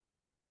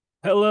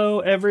Hello,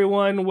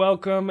 everyone.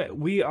 Welcome.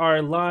 We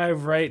are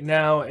live right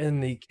now in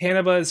the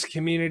Cannabis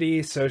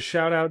community. So,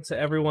 shout out to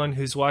everyone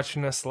who's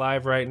watching us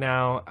live right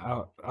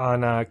now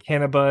on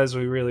Cannabis.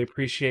 We really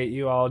appreciate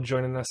you all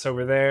joining us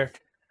over there.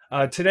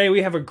 Today,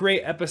 we have a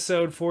great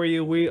episode for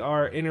you. We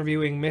are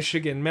interviewing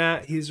Michigan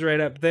Matt. He's right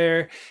up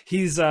there.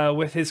 He's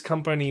with his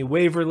company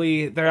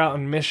Waverly. They're out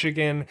in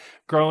Michigan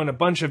growing a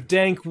bunch of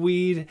dank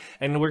weed,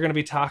 and we're going to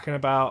be talking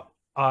about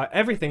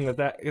everything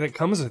that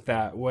comes with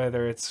that,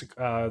 whether it's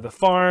the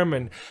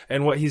farm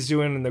and what he's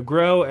doing in the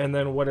grow, and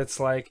then what it's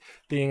like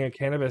being a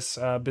cannabis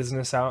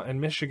business out in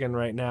Michigan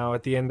right now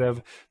at the end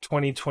of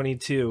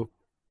 2022.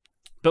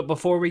 But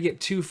before we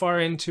get too far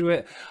into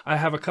it, I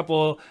have a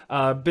couple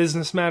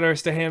business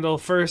matters to handle.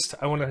 First,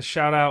 I want to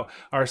shout out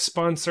our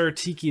sponsor,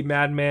 Tiki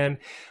Madman.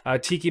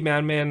 Tiki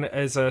Madman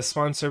is a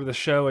sponsor of the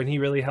show, and he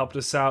really helped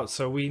us out.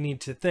 So we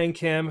need to thank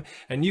him,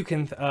 and you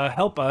can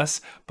help us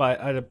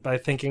by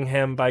thanking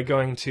him by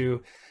going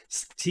to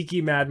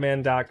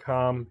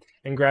tikimadman.com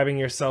and grabbing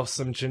yourself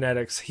some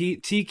genetics.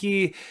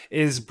 Tiki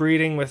is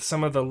breeding with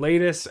some of the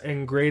latest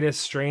and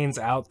greatest strains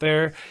out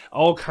there,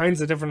 all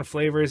kinds of different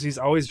flavors. He's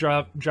always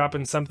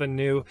dropping something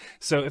new.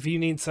 So if you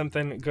need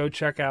something, go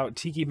check out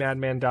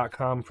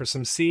tikimadman.com for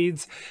some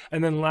seeds.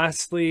 And then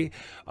lastly,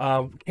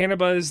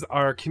 Cannabis,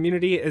 our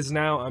community, is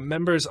now a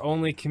members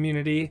only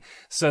community.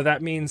 So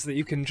that means that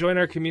you can join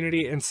our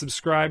community and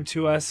subscribe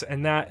to us.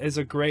 And that is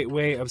a great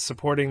way of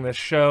supporting the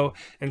show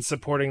and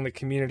supporting the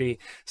community.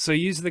 So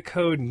use the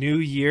code New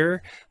Year,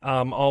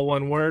 all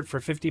one word, for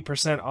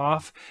 50%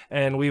 off,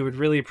 and we would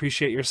really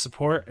appreciate your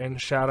support.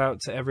 And shout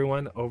out to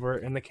everyone over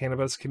in the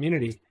cannabis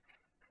community.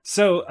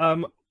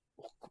 So,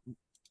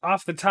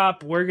 off the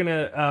top, we're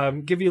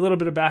gonna give you a little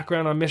bit of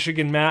background on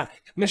Michigan Matt.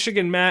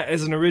 Michigan Matt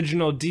is an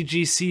original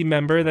DGC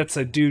member. That's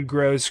a Dude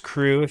Grows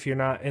crew. If you're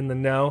not in the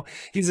know,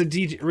 he's a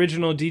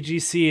original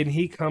DGC, and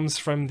he comes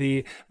from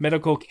the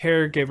medical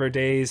caregiver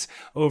days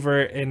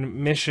over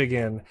in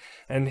Michigan.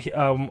 And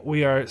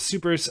we are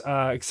super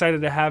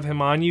excited to have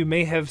him on. You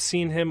may have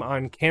seen him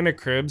on Canna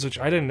Cribs, which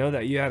I didn't know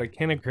that you had a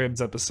Canna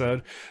Cribs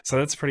episode, so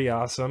that's pretty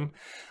awesome.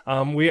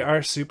 We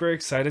are super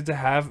excited to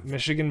have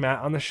Michigan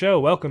Matt on the show.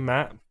 Welcome,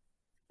 Matt.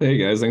 Hey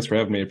guys, thanks for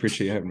having me. I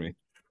appreciate you having me.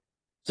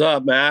 What's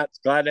up, Matt?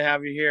 Glad to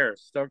have you here.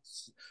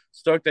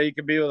 Stoked that you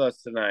could be with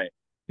us tonight.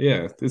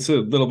 Yeah, it's a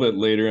little bit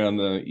later on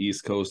the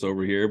East Coast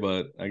over here,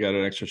 but I got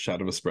an extra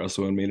shot of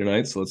espresso in me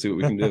tonight, so let's see what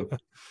we can do.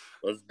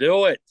 Let's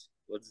do it.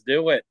 Let's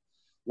do it.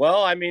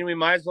 Well, I mean, we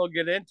might as well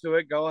get into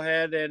it. Go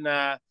ahead and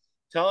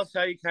tell us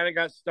how you kind of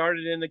got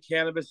started in the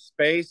cannabis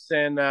space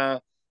and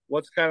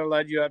what's kind of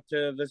led you up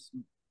to this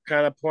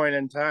kind of point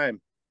in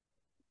time.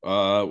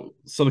 So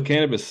the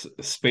cannabis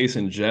space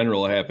in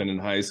general happened in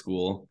high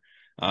school,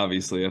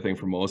 obviously, I think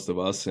for most of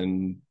us,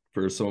 and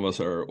for some of us,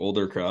 our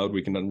older crowd,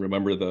 we can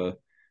remember the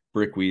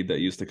brickweed that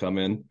used to come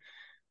in.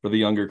 For the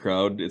younger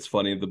crowd, it's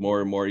funny, the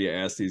more and more you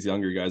ask these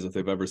younger guys if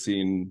they've ever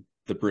seen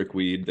the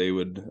brickweed, they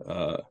would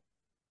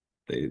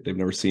they've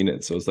never seen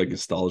it, so it's like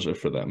nostalgia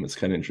for them. It's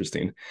kind of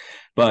interesting.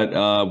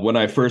 But when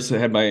I first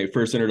had my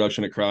first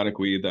introduction to chronic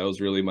weed, that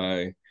was really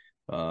my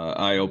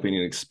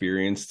eye-opening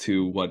experience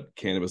to what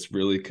cannabis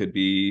really could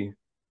be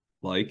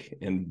like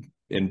and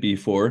be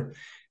for.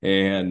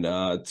 And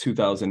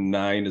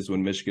 2009 is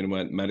when Michigan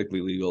went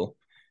medically legal,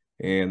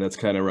 and that's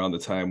kind of around the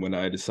time when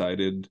I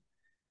decided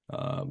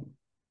um,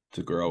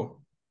 to grow.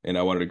 And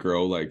I wanted to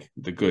grow like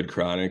the good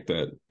chronic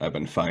that I've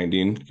been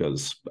finding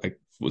because I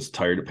was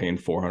tired of paying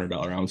 $400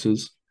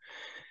 ounces.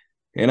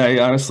 And I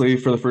honestly,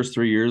 for the first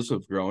 3 years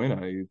of growing,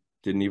 I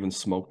didn't even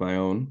smoke my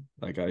own.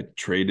 Like I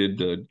traded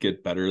to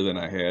get better than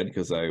I had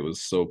because I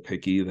was so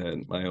picky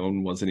that my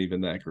own wasn't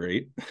even that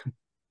great.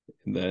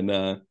 And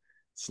then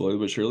slowly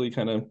but surely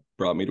kind of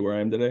brought me to where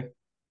I am today.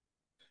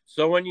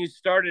 So when you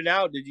started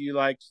out, did you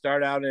like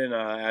start out in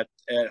at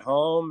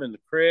home in the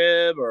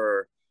crib,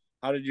 or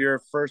how did your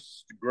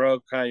first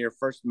grow, kind of your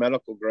first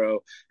medical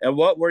grow, and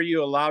what were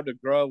you allowed to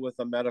grow with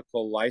a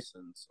medical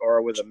license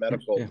or with a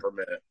medical Yeah.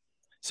 permit?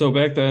 So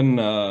back then,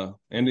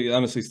 and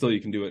honestly, still you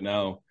can do it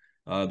now.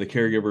 The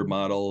caregiver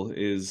model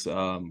is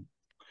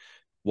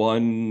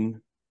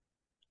one,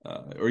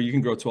 or you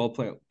can grow 12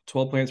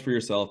 plants for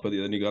yourself, but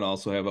then you can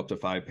also have up to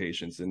 5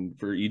 patients. And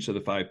for each of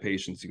the 5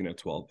 patients, you can have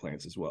 12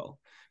 plants as well.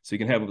 So you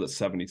can have up to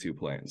 72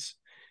 plants.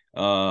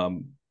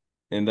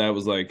 And that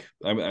was like,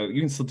 you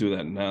can still do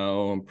that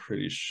now. I'm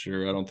pretty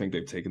sure. I don't think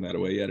they've taken that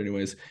away yet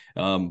anyways.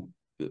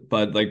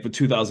 But like for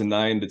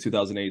 2009 to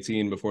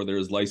 2018, before there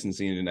was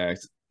licensing and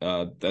act,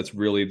 that's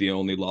really the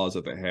only laws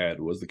that they had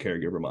was the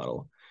caregiver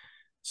model.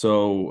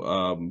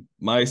 So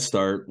my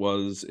start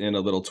was in a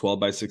little 12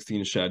 by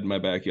 16 shed in my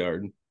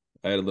backyard.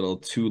 I had a little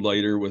 2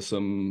 lighter with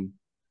some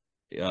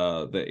the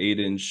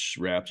 8-inch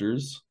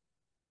Raptors,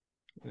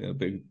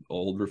 big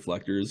old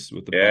reflectors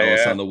with the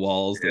ballast Yeah, on the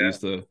walls that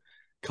used to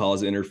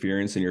cause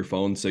interference in your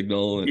phone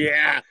signal. And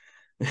yeah.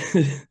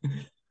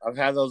 I've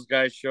had those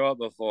guys show up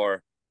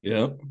before.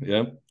 yeah,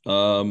 yeah.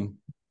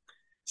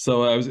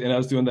 So I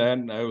was doing that,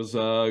 and I was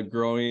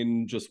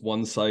growing just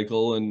one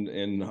cycle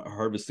and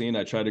harvesting.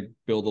 I tried to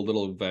build a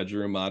little veg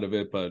room out of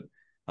it, but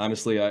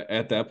honestly,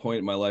 at that point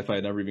in my life, I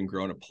had never even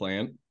grown a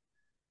plant.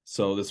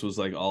 So this was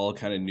like all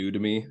kind of new to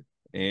me.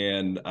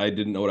 And I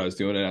didn't know what I was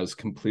doing. And I was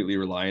completely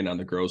relying on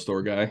the grow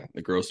store guy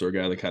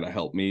that kind of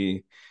helped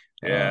me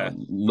Yeah.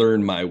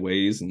 learn my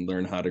ways and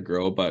learn how to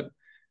grow. But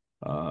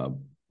uh,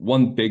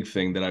 one big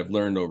thing that I've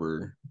learned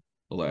over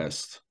the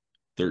last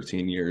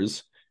 13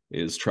 years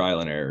is trial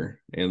and error.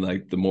 And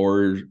like the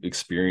more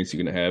experience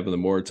you can have and the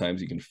more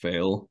times you can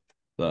fail,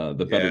 the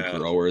better Yeah.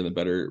 grower and the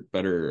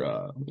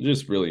better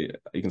just really,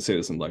 you can say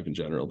this in life in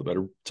general, the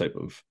better type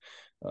of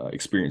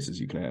experiences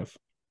you can have.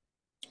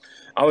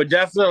 I would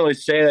definitely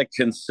say that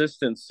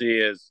consistency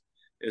is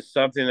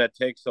something that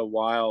takes a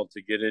while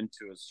to get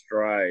into a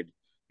stride.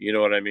 You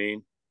know what I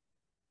mean?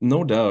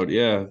 No doubt,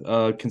 yeah.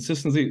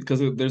 Consistency, because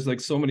there's like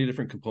so many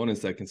different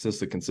components that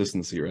consist of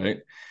consistency, right?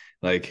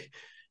 Like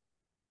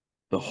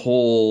the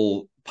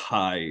whole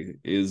pie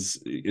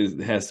is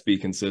has to be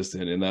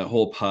consistent, and that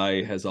whole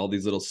pie has all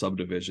these little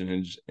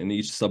subdivisions, and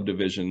each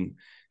subdivision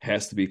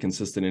has to be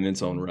consistent in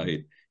its own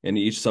right, and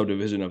each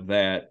subdivision of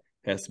that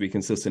has to be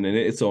consistent in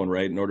its own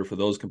right in order for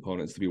those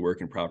components to be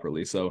working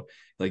properly. So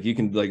like you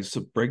can like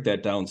break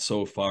that down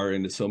so far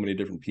into so many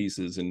different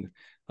pieces, and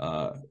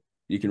uh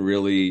you can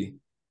really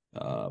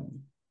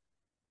um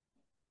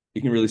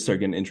you can really start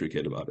getting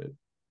intricate about it.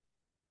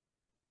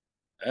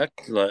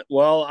 Excellent.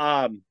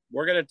 Well,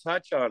 we're going to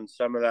touch on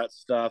some of that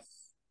stuff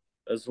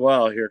as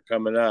well here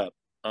coming up.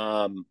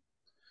 Um,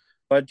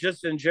 but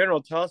just in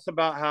general, tell us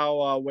about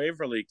how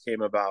Waverly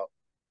came about.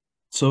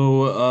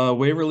 So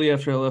Waverly,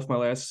 after I left my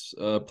last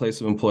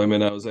place of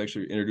employment, I was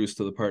actually introduced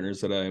to the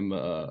partners that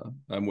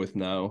I'm with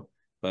now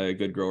by a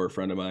good grower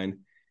friend of mine,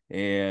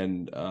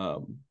 and I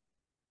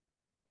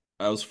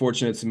was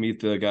fortunate to meet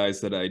the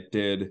guys that I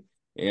did,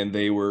 and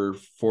they were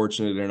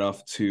fortunate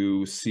enough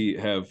to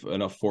have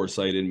enough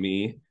foresight in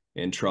me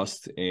and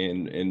trust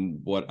in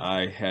what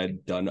I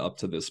had done up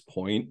to this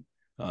point,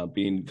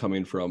 being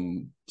coming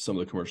from some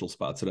of the commercial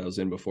spots that I was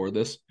in before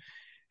this.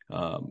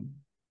 Um,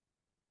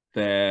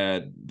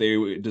 that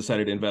they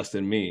decided to invest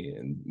in me.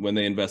 And when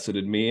they invested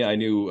in me, I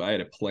knew I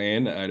had a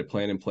plan. I had a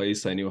plan in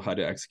place. I knew how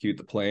to execute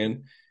the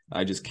plan.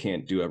 I just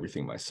can't do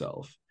everything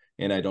myself.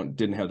 And I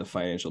didn't have the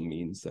financial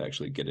means to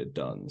actually get it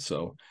done.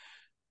 So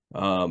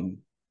um,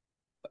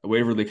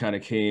 Waverly kind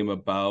of came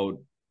about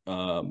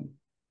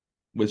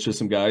with just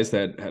some guys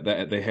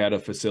that they had a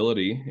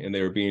facility and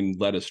they were being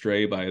led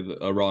astray by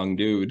a wrong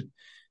dude.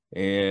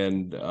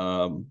 And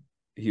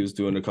he was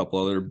doing a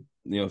couple other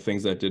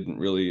things that didn't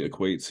really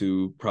equate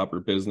to proper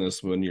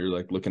business when you're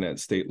like looking at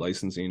state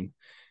licensing.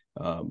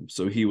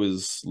 So he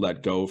was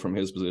let go from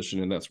his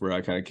position, and that's where I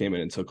kind of came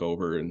in and took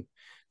over. And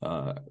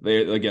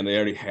they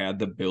already had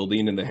the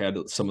building and they had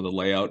some of the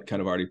layout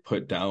kind of already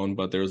put down,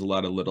 but there was a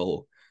lot of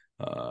little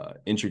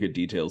intricate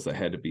details that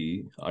had to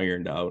be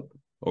ironed out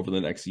over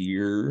the next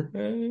year.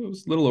 It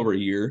was a little over a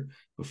year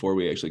before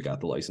we actually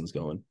got the license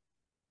going.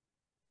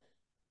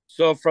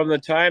 So, from the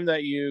time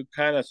that you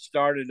kind of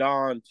started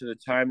on to the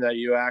time that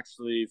you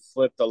actually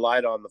flipped the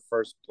light on the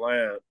first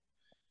plant,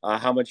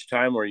 how much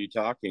time were you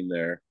talking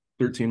there?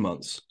 13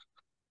 months.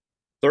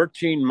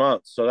 13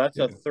 months. So, that's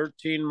Yeah. a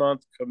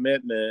 13-month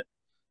commitment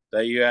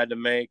that you had to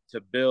make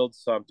to build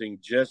something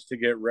just to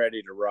get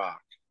ready to rock.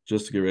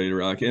 Just to get ready to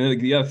rock.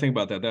 And the other thing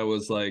about that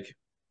was like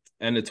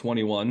end of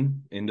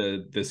 21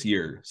 into this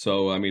year.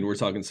 So, I mean, we're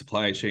talking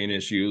supply chain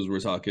issues, we're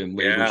talking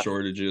labor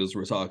shortages,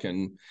 we're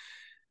talking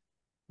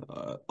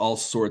all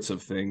sorts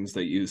of things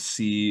that you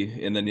see.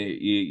 And then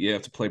you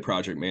have to play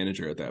project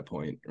manager at that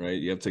point, right?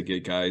 You have to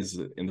get guys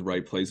in the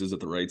right places at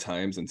the right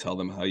times and tell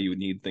them how you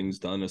need things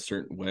done a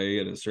certain way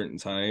at a certain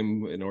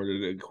time in order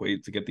to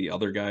equate to get the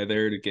other guy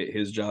there to get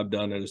his job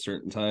done at a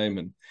certain time.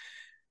 And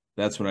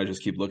that's when I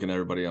just keep looking at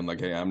everybody. I'm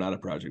like, hey, I'm not a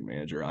project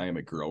manager. I am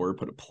a grower.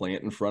 Put a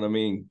plant in front of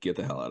me and get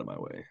the hell out of my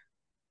way.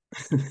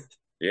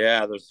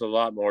 Yeah, there's a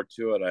lot more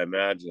to it, I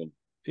imagine.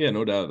 Yeah,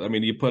 no doubt. I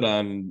mean, you put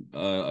on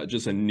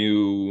just a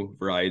new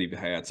variety of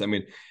hats. I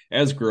mean,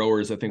 as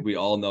growers, I think we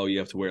all know you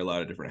have to wear a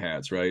lot of different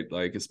hats, right?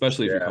 Like,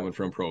 especially if you're coming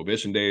from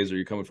prohibition days or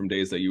you're coming from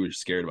days that you were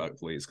scared about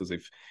fleas. Because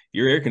if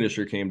your air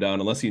conditioner came down,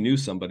 unless you knew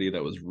somebody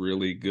that was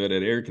really good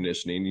at air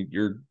conditioning,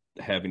 you're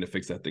having to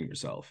fix that thing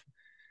yourself.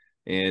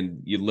 And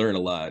you learn a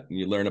lot, and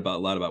you learn about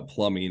a lot about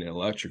plumbing and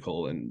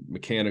electrical and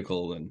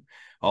mechanical and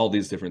all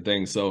these different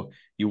things. So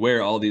you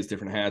wear all these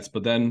different hats,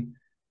 but then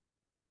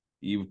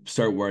you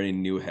start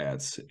wearing new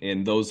hats,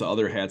 and those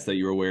other hats that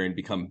you were wearing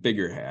become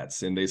bigger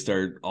hats, and they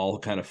start all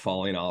kind of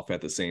falling off at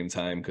the same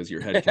time because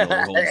your head can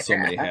only hold so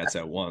many hats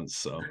at once.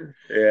 So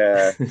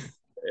yeah,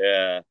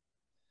 yeah,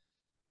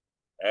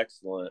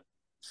 excellent.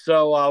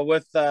 So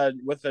with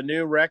the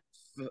new rec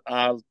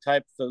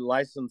type of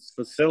license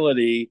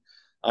facility,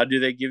 do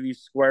they give you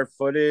square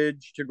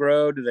footage to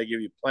grow? Do they give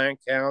you plant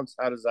counts?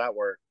 How does that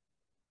work?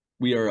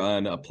 We are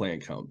on a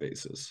plant count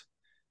basis.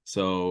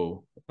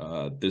 So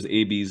there's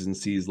A, B's, and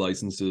C's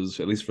licenses,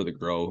 at least for the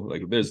grow.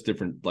 Like there's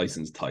different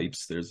license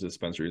types. There's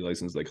dispensary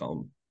license, they call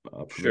them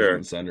Sure.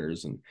 provision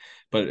centers.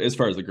 But as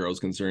far as the grow is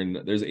concerned,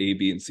 there's A,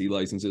 B, and C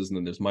licenses, and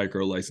then there's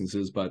micro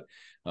licenses. But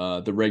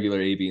the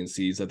regular A, B, and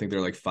C's, I think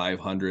they're like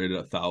 500,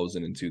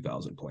 1,000, and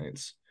 2,000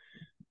 plants.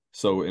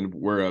 So, and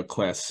we're a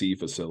Class C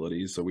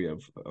facility, so we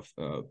have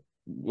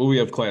we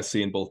have Class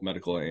C in both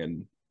medical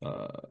and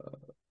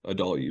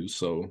adult use.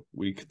 So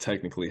we could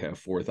technically have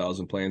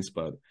 4,000 plants,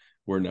 but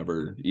we're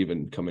never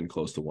even coming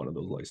close to one of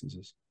those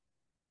licenses.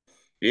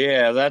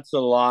 Yeah, that's a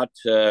lot.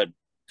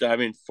 I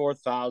mean,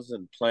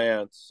 4,000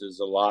 plants is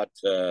a lot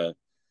to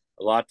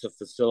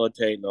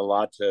facilitate and a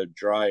lot to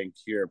dry and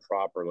cure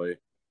properly.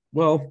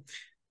 Well,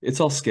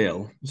 it's all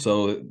scale.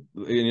 So,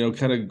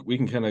 kind of, we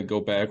can kind of go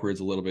backwards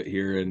a little bit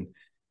here.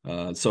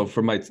 And so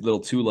for my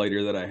little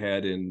 2-liter that I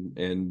had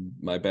in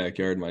my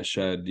backyard, my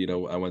shed,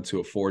 I went to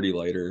a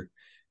 40-liter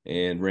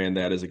and ran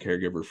that as a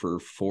caregiver for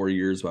 4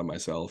 years by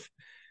myself.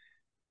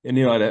 And,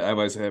 I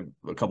always have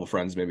a couple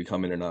friends maybe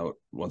come in and out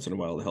once in a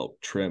while to help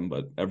trim,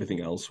 but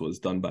everything else was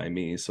done by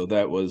me. So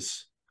that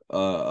was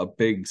a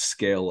big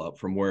scale up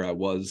from where I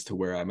was to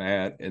where I'm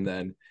at. And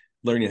then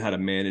learning how to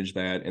manage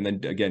that. And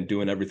then again,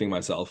 doing everything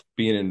myself,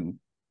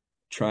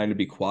 trying to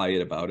be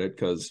quiet about it,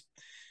 because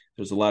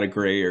there's a lot of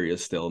gray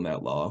areas still in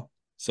that law.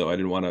 So I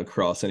didn't want to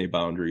cross any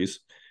boundaries,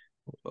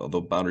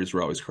 although boundaries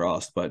were always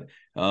crossed. But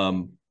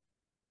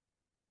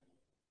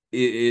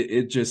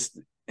it just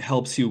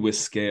helps you with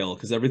scale,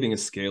 because everything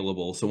is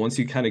scalable. So once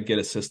you kind of get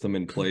a system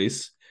in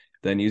place,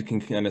 then you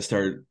can kind of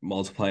start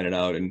multiplying it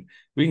out. And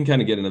we can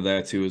kind of get into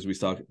that too as we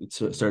start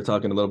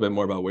talking a little bit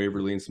more about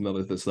Waverly and some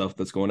other stuff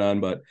that's going on.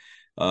 But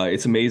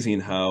it's amazing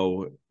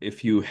how,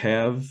 if you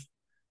have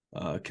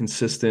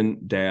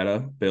consistent data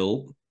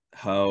built,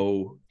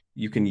 how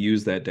you can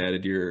use that data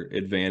to your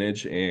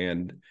advantage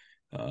and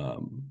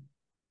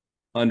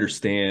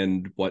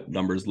understand what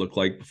numbers look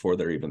like before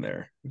they're even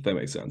there, if that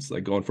makes sense.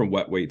 Like going from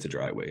wet weight to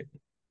dry weight.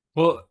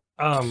 Well,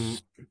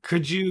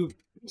 could you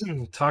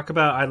talk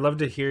about, I'd love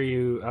to hear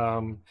you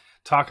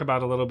talk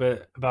about a little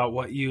bit about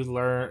what you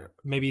learned,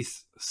 maybe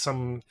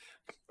some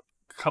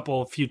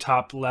few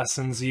top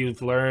lessons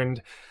you've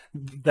learned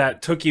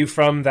that took you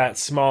from that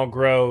small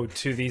grow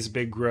to these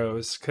big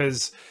grows.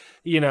 Because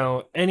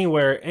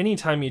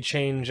anytime you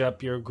change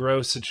up your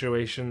grow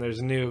situation,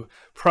 there's new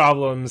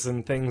problems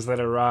and things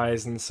that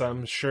arise. And so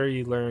I'm sure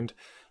you learned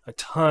a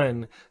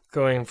ton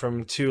going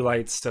from 2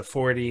 lights to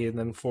 40 and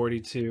then 40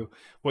 to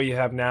what you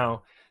have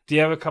now. Do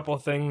you have a couple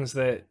of things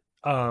that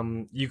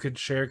you could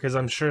share? Because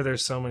I'm sure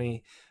there's so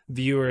many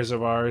viewers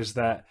of ours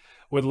that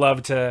would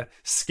love to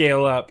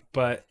scale up,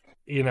 but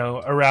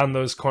around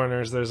those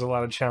corners, there's a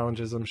lot of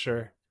challenges, I'm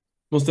sure.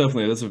 Most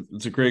definitely.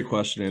 It's a great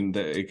question. And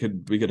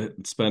we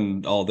could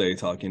spend all day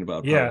talking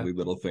about probably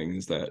little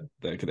things that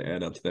could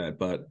add up to that.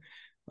 But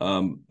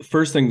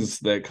first things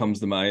that comes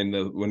to mind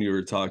when you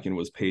were talking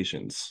was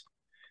patience.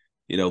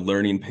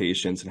 Learning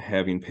patience and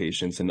having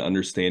patience and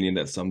understanding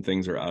that some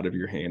things are out of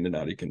your hand and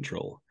out of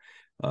control.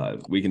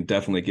 We can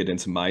definitely get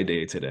into my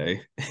day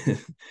today,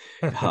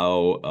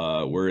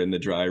 how we're in the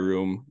dry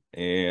room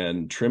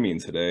and trimming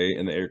today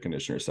and the air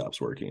conditioner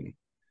stops working.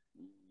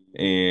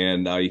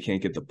 And now you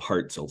can't get the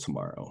part till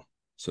tomorrow.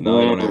 So now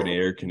I don't have any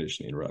air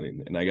conditioning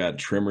running, and I got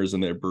trimmers in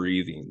there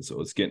breathing.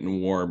 So it's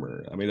getting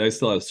warmer. I mean, I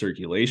still have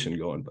circulation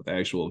going, but the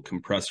actual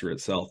compressor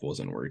itself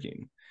wasn't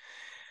working.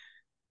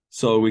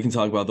 So we can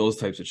talk about those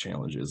types of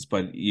challenges,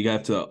 but you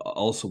have to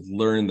also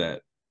learn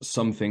that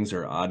some things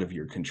are out of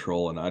your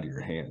control and out of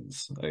your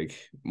hands. Like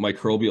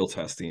microbial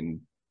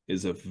testing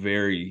is a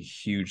very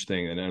huge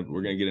thing. And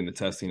we're going to get into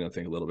testing, I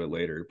think, a little bit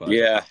later, but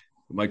yeah,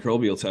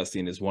 microbial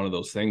testing is one of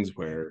those things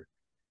where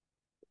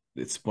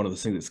it's one of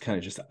those things that's kind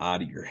of just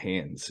out of your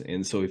hands.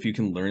 And so if you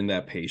can learn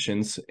that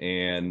patience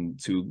and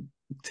to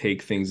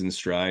take things in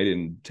stride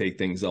and take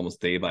things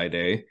almost day by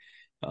day,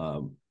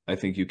 I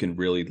think you can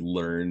really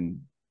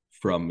learn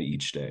from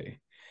each day.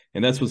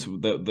 And that's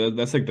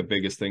that's like the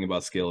biggest thing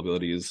about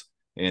scalability is,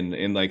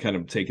 and like kind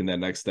of taking that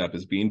next step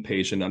is being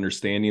patient,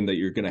 understanding that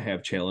you're going to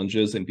have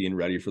challenges and being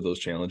ready for those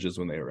challenges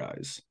when they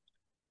arise.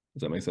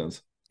 Does that make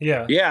sense?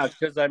 Yeah. Yeah,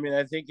 because I mean,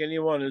 I think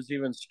anyone who's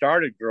even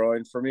started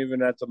growing from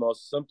even at the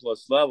most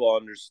simplest level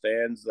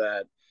understands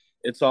that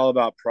it's all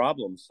about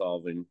problem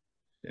solving.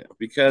 Yeah.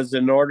 Because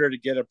in order to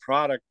get a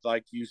product,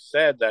 like you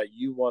said, that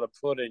you want to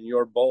put in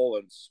your bowl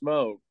and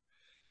smoke,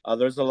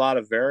 there's a lot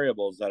of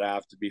variables that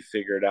have to be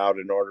figured out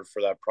in order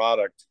for that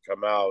product to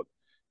come out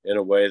in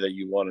a way that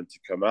you want it to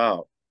come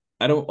out.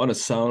 I don't want to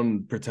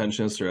sound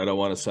pretentious, or I don't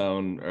want to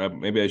sound, or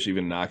maybe I should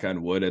even knock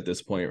on wood at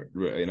this point,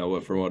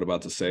 from what I'm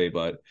about to say,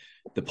 but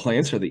the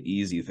plants are the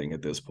easy thing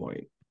at this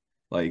point.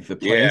 Like the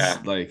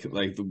plants, like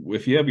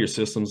if you have your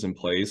systems in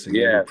place and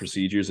you have your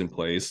procedures in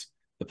place,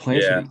 the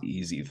plants are the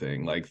easy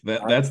thing. Like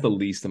that's the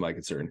least of my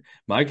concern.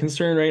 My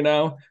concern right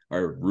now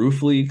are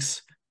roof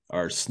leaks,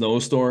 our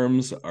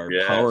snowstorms, our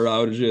power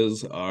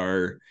outages,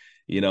 our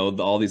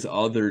all these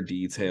other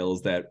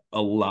details that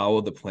allow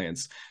the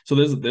plants. So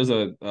there's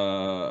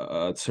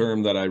a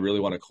term that I really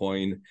want to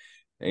coin,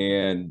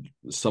 and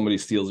somebody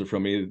steals it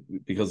from me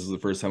because it's the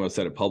first time I've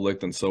said it public,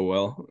 then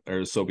so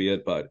be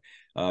it. But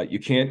you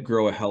can't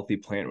grow a healthy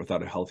plant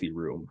without a healthy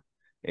room.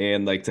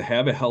 And like to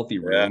have a healthy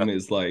Yeah. room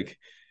is like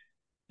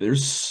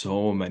there's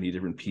so many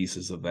different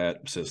pieces of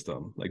that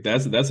system. Like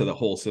that's the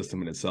whole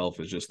system in itself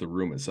is just the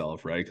room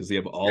itself, right? Because you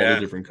have all the Yeah.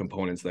 different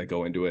components that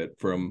go into it,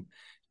 from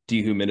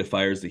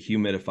dehumidifiers to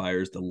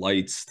humidifiers to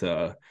lights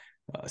to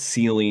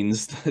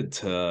ceilings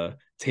to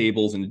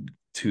tables and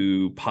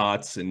to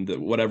pots and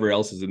whatever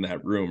else is in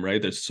that room,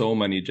 right? There's so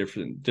many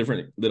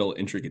different little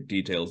intricate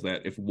details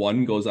that if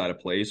one goes out of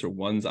place or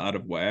one's out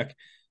of whack,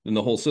 then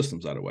the whole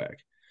system's out of whack,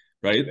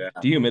 right? Yeah.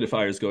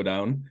 Dehumidifiers go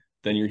down,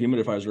 then your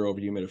humidifiers are over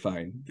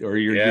humidifying, or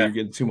Yeah. you're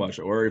getting too much.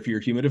 Or if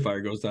your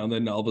humidifier goes down,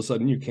 then all of a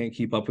sudden you can't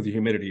keep up with your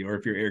humidity, or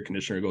if your air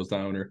conditioner goes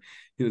down, or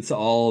it's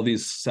all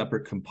these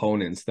separate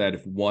components that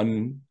if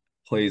one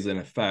plays an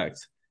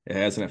effect, it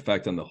has an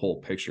effect on the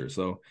whole picture.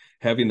 So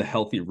having the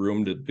healthy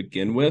room to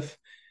begin with,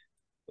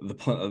 the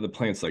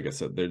plants, like I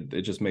said,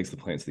 it just makes the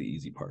plants the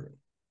easy part.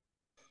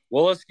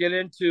 Well, let's get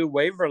into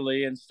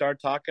Waverly and start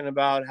talking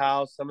about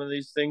how some of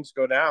these things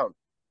go down.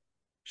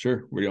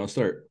 Sure. Where do you want to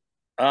start?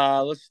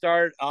 Let's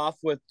start off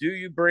with, do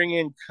you bring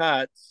in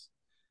cuts?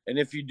 And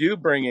if you do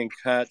bring in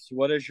cuts,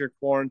 what is your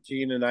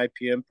quarantine and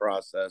IPM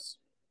process?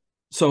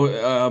 So,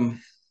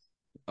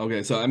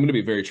 okay, so I'm going to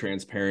be very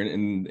transparent,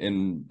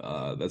 and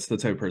that's the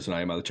type of person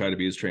I am. I'll try to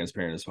be as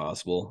transparent as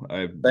possible. I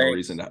have no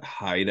reason Thanks. to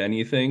hide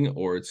anything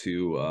or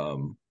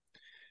to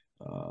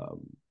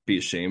be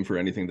ashamed for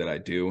anything that I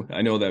do.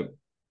 I know that,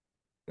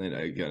 and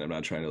again, I'm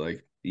not trying to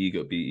like be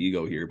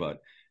ego here,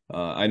 but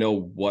I know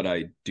what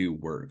I do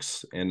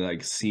works, and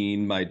like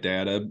seeing my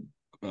data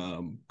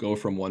go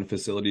from one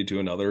facility to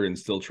another and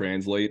still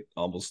translate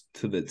almost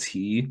to the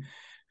T,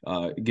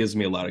 it gives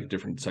me a lot of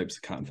different types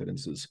of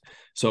confidences.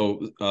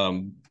 So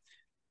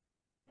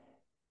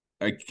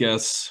I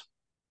guess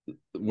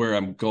where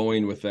I'm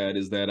going with that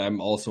is that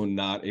I'm also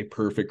not a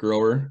perfect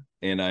grower,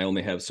 and I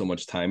only have so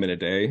much time in a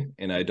day,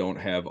 and I don't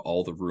have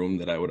all the room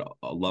that I would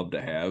love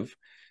to have.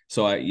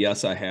 So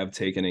yes, I have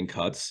taken in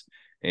cuts,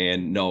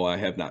 and no, I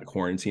have not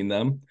quarantined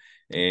them.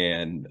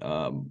 And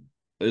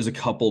there's a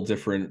couple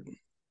different,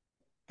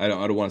 I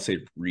don't want to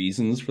say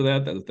reasons for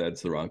that.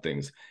 That's the wrong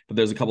things. But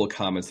there's a couple of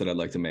comments that I'd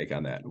like to make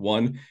on that.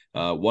 One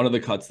of the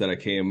cuts that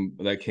came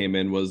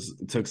in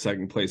took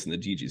second place in the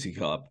GGC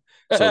Cup.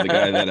 So the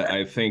guy that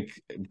I think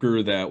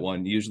grew that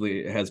one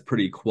usually has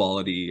pretty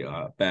quality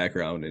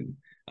background, and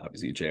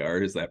obviously JR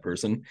is that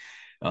person.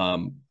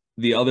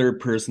 The other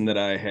person that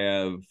I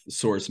have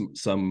sourced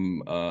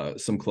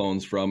some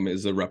clones from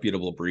is a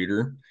reputable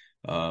breeder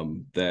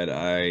that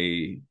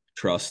I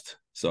trust.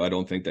 So I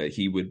don't think that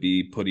he would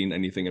be putting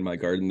anything in my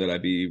garden that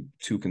I'd be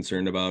too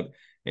concerned about.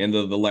 And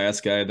the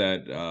last guy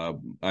that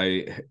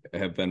I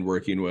have been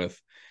working with,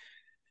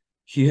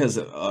 he has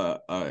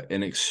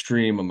an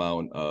extreme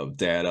amount of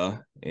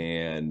data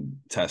and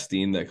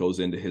testing that goes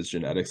into his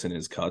genetics and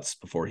his cuts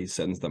before he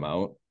sends them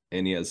out.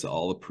 And he has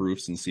all the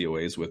proofs and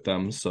COAs with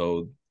them.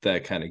 So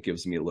that kind of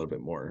gives me a little bit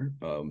more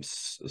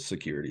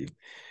security.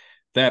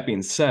 That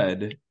being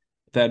said,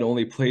 that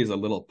only plays a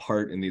little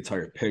part in the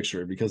entire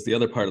picture, because the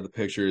other part of the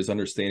picture is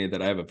understanding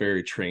that I have a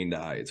very trained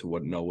eye to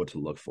know what to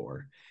look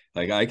for.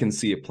 Like I can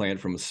see a plant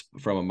from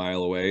a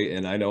mile away,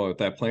 and I know if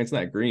that plant's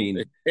not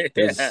green, Yeah.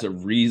 there's a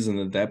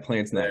reason that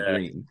plant's not Yeah.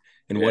 green.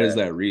 And what is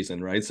Yeah. that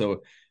reason, right?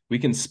 So we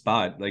can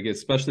spot, like,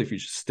 especially if you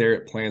stare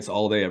at plants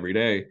all day, every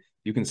day,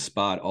 you can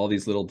spot all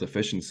these little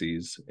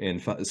deficiencies,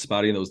 and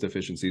spotting those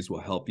deficiencies will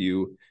help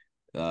you.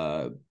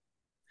 I'm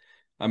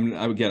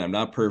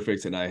not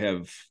perfect, and I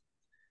have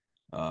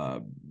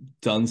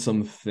done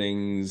some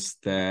things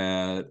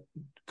that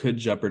could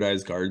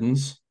jeopardize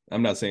gardens.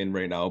 I'm not saying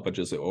right now, but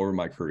just over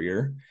my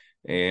career.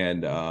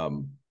 And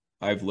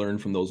I've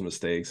learned from those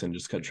mistakes and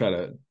just try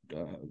to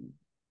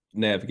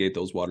navigate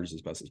those waters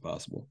as best as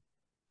possible.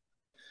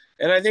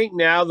 And I think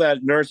now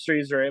that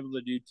nurseries are able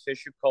to do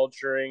tissue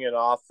culturing and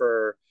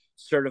offer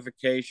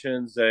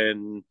certifications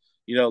and,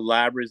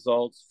 lab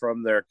results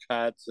from their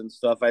cuts and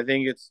stuff, I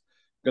think it's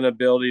going to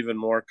build even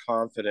more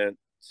confidence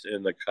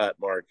in the cut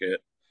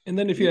market. And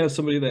then if you have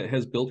somebody that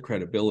has built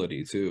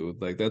credibility too,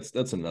 like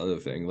that's another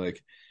thing.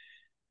 Like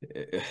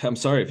I'm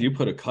sorry, if you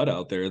put a cut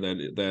out there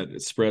that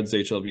spreads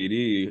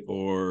HLBD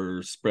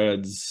or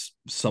spreads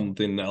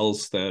something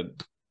else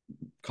that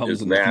comes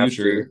It's in the nasty.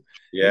 future,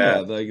 Yeah.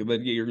 like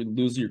that, you're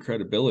losing your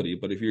credibility.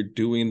 But if you're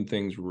doing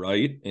things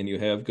right and you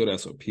have good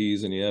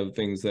SOPs and you have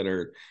things that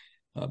are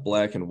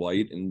black and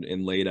white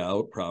and laid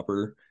out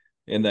proper,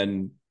 and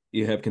then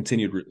you have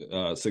continued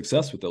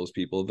success with those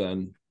people,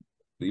 then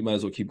you might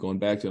as well keep going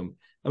back to them.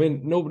 I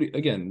mean,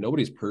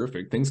 nobody's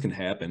perfect. Things can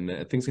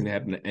happen. Things can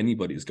happen to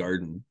anybody's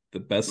garden. The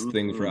best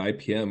thing for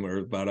IPM or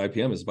about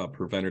IPM is about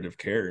preventative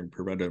care and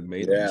preventive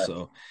maintenance. Yeah.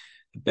 So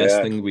the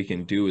best thing we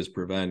can do is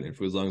prevent.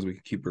 If as long as we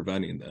can keep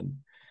preventing,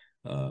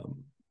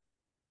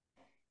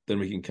 then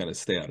we can kind of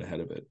stay out ahead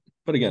of it.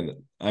 But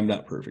again, I'm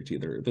not perfect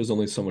either. There's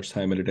only so much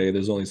time in a day.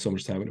 There's only so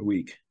much time in a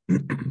week.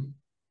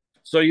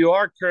 So you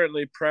are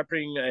currently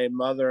prepping a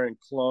mother and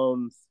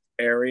clone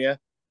area?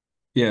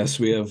 Yes,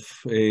 we have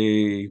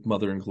a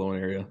mother and clone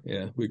area.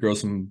 Yeah, we grow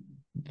some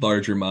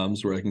larger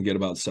moms where I can get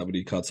about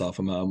 70 cuts off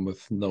a mom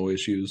with no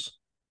issues.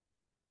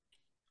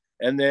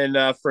 And then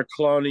for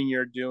cloning,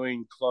 you're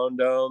doing clone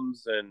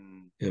domes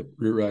and Yep,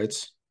 root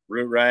rights.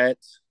 root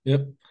rats.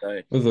 Yep.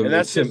 Right. With And a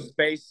that's just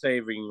space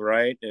saving,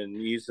 right?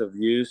 And ease of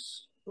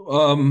use.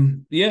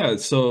 Yeah,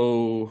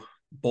 so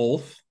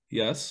both,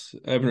 yes.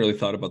 I haven't really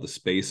thought about the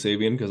space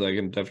saving because I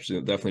can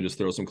definitely just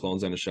throw some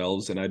clones on the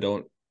shelves, and I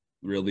don't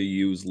really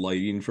use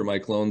lighting for my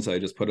clones. I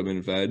just put them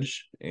in veg,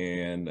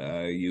 and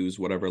I use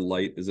whatever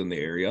light is in the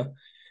area.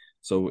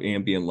 So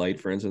ambient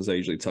light, for instance, I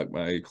usually tuck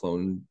my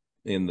clones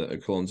in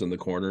the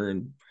corner,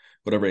 and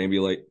whatever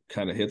ambient light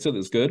kind of hits it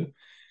is good.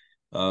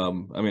 I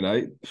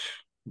mean,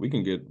 we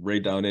can get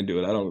right down into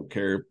it. I don't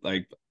care.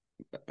 Like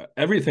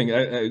everything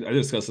I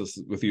discussed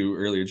this with you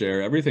earlier,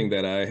 JR. Everything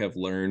that I have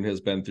learned has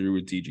been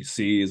through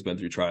DGC, has been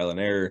through trial and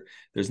error.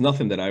 There's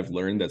nothing that I've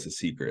learned that's a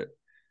secret.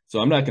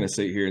 So I'm not going to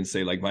sit here and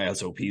say like my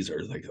SOPs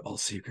are like all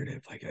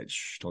secretive. Like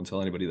don't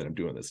tell anybody that I'm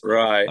doing this.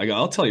 Right. Like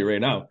I'll tell you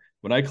right now,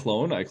 when I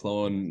clone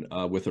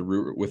with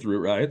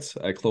root riots.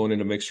 I clone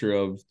in a mixture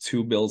of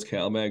 2 mils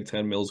CalMag,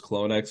 10 mils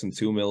CloneX, and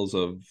 2 mils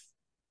of,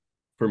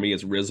 for me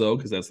it's Rizzo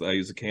because I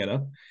use a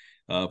Canna.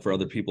 For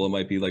other people, it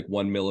might be like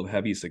 1 mil of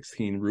heavy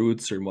 16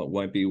 roots, or what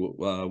might be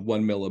 1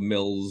 mil of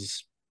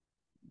Mills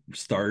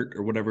start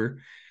or whatever.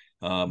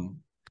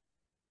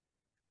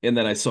 And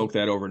then I soak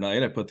that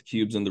overnight. I put the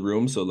cubes in the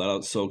room so that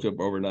it's soaked up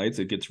overnight.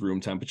 So it gets room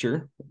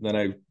temperature. Then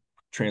I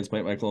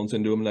transplant my clones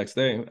into them the next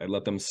day. I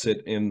let them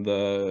sit in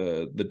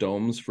the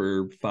domes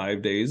for 4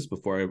 days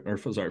before I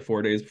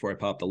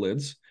pop the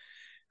lids.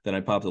 Then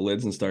I pop the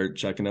lids and start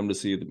checking them to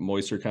see the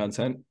moisture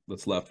content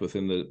that's left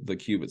within the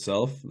cube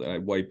itself. Then I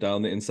wipe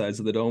down the insides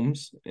of the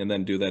domes and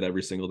then do that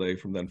every single day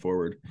from then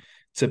forward.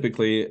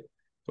 Typically,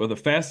 well, the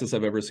fastest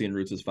I've ever seen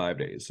roots is 5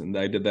 days. And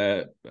I did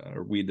that,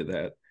 or we did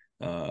that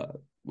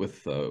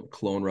with a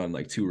clone run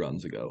like 2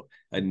 runs ago.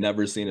 I'd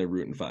never seen a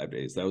root in 5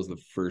 days. That was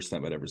the first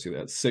time I'd ever see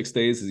that. 6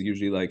 days is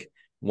usually like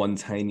one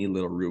tiny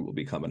little root will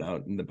be coming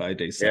out. And by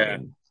day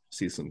 7,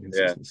 see some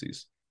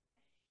consistencies.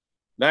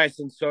 Yeah. Nice.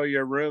 And so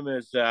your room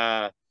is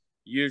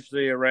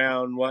usually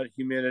around what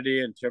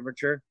humidity and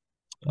temperature?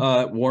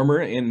 Warmer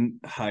and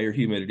higher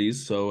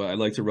humidities. So I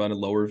like to run a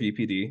lower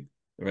VPD,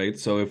 right?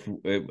 So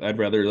if I'd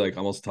rather like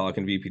almost talk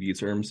in VPD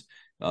terms,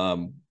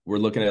 we're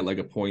looking at like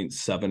a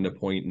 0.7 to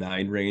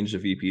 0.9 range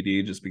of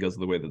VPD just because of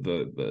the way that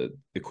the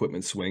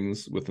equipment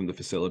swings within the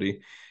facility.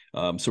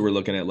 So we're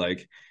looking at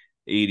like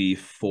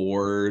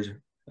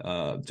 84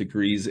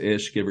 degrees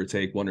ish, give or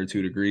take 1 or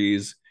 2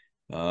 degrees,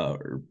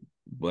 or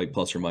like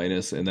plus or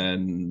minus, and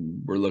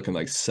then we're looking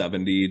like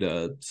 70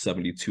 to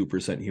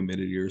 72%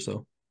 humidity or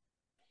so.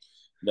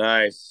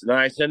 Nice.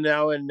 And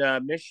now in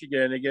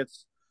Michigan, it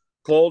gets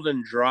cold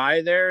and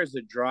dry there. Is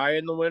it dry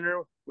in the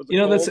winter?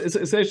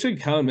 It's actually a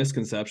common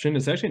misconception.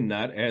 It's actually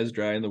not as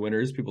dry in the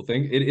winter as people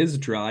think. It is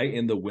dry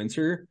in the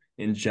winter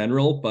in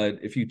general, but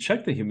if you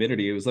check the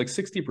humidity, it was like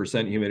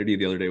 60% humidity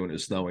the other day when it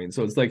was snowing.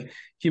 So it's like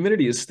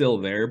humidity is still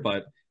there,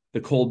 but the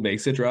cold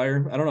makes it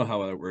drier. I don't know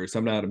how it works.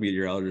 I'm not a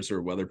meteorologist or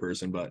a weather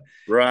person, but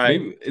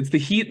maybe it's the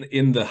heat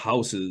in the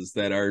houses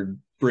that are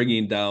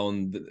bringing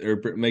down or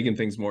making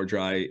things more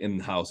dry in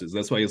houses.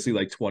 That's why you'll see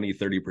like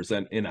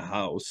 20-30% in a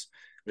house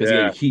because you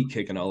have heat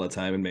kicking all the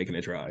time and making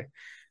it dry.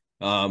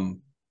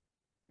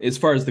 As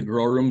far as the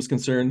grow room is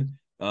concerned,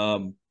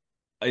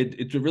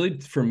 it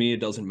really, for me,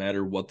 it doesn't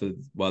matter what the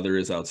weather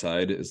is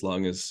outside as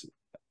long as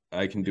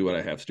I can do what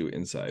I have to do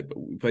inside.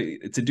 But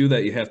to do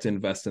that, you have to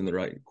invest in the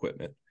right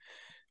equipment.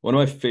 One of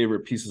my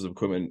favorite pieces of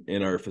equipment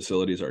in our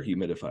facilities are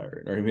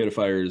humidifier. Our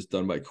humidifier is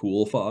done by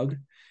CoolFog,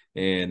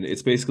 and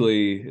it's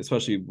basically,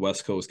 especially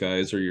West Coast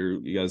guys or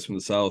you guys from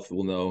the South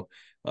will know,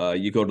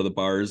 you go to the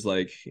bars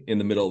like in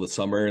the middle of the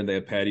summer and they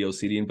have patio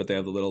seating, but they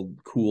have the little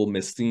cool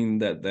misting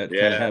that kind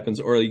of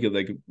happens, or you could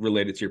like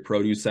relate it to your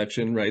produce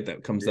section, right?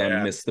 That comes down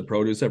and mists the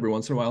produce every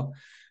once in a while.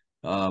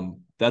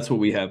 That's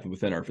what we have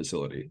within our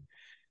facility.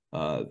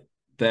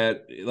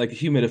 That like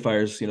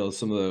humidifiers,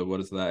 some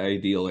of the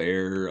Ideal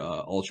Air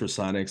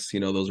ultrasonics,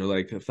 those are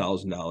like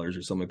 $1,000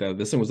 or something like that.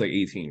 This one was like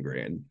 18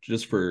 grand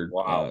just for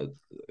I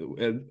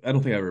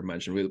don't think I ever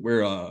mentioned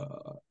we're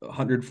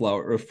 100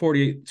 flower or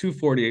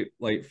 248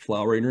 light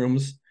flowering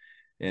rooms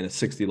and a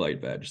 60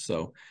 light veg,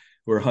 so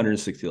we're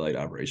 160 light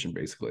operation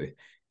basically.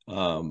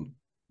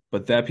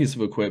 But that piece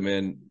of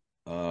equipment,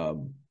 like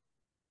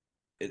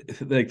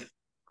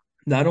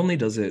not only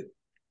does it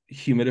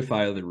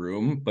humidify the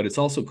room, but it's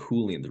also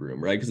cooling the room,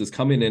 right? Because it's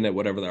coming in at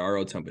whatever the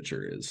RO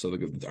temperature is. So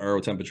the RO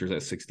temperature is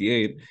at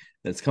 68, and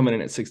it's coming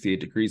in at 68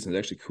 degrees, and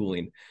it's actually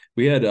cooling.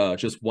 We had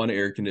just one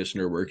air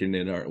conditioner working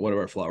in one of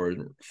our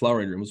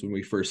flowering rooms when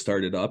we first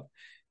started up,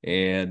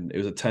 and it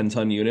was a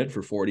 10-ton unit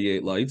for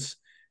 48 lights,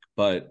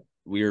 but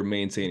we were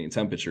maintaining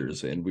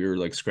temperatures, and we were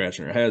like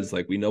scratching our heads,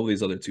 like we know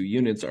these other 2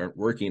 units aren't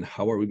working.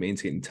 How are we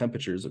maintaining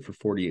temperatures for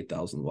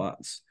 48,000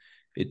 watts?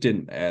 It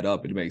didn't add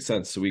up. It didn't make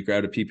sense. So we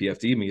grabbed a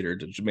PPFD meter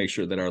to make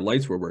sure that our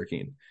lights were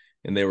working,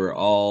 and they were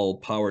all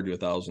powered to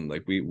 1,000.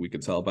 Like we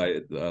could tell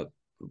by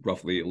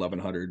roughly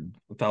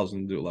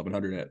 1,000 to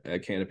 1,100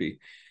 at canopy.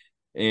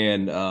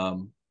 And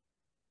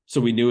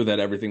so we knew that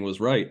everything was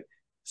right.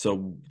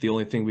 So the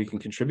only thing we can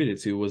contribute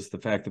it to was the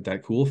fact that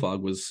that cool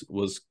fog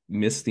was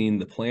misting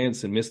the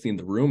plants and misting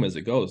the room as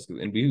it goes.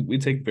 And we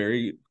take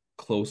very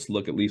close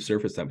look at leaf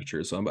surface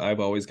temperature. So I've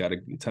always got a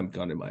temp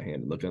gun in my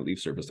hand and looking at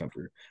leaf surface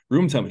temperature.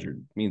 Room temperature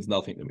means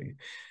nothing to me.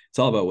 It's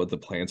all about what the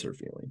plants are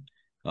feeling.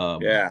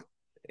 Yeah.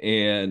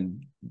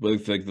 And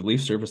with like the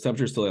leaf surface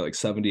temperature still at like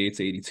 78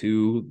 to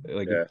 82,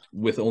 like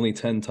with only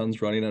 10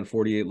 tons running on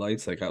 48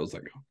 lights, like I was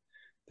like, oh,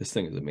 this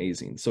thing is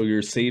amazing. So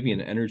you're saving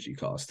energy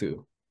costs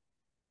too.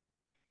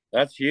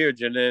 That's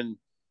huge. And then,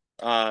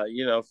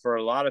 you know, for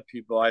a lot of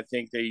people, I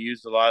think they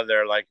use a lot of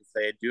their, like if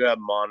they do have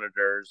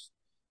monitors,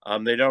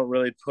 they don't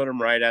really put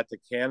them right at the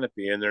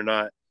canopy, and they're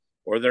not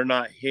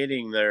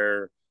hitting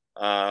their,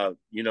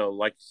 you know,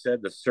 like you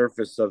said, the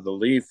surface of the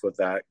leaf with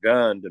that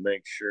gun to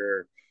make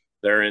sure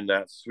they're in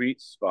that sweet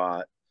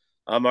spot.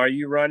 Are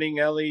you running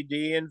LED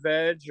in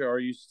veg, or are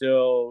you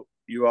still,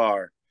 you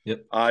are?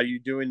 Yep. Are you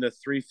doing the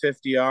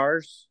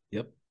 350Rs?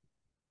 Yep.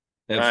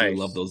 Absolutely Nice.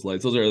 love those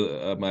lights. Those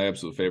are my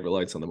absolute favorite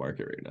lights on the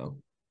market right now.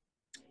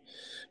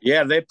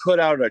 Yeah, they put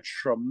out a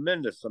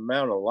tremendous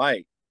amount of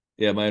light.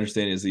 Yeah, my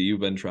understanding is that you've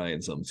been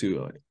trying some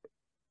too.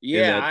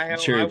 Yeah, I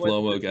have. Cherry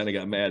Paloma kind of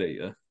got mad at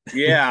you.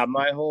 Yeah,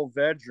 my whole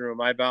bedroom,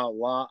 I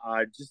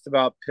just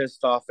about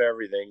pissed off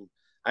everything.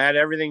 I had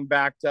everything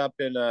backed up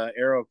in a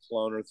aero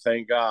cloner,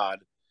 thank God,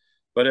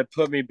 but it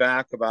put me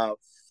back about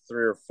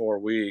 3 or 4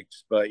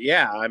 weeks. But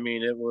yeah, I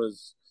mean, it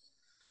was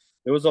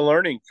a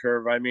learning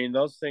curve. I mean,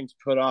 those things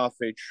put off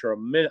a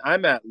tremendous.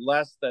 I'm at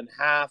less than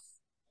half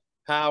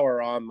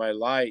power on my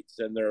lights,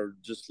 and they're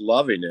just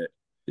loving it.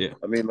 Yeah.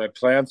 I mean, my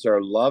plants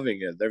are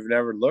loving it. They've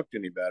never looked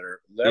any better.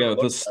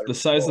 The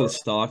size of the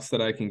stalks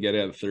that I can get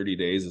at 30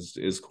 days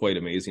is quite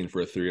amazing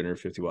for a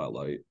 350-watt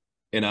light.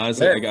 And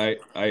honestly, like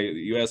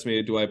you asked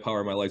me, do I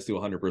power my lights to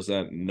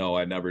 100%? No,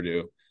 I never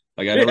do.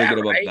 Like I never get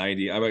above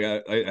 90.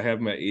 I have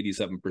them at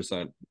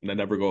 87%, and I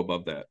never go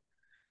above that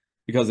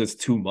because it's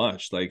too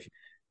much. Like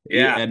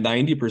at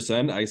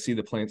 90%, I see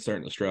the plant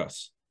starting to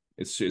stress.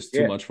 It's just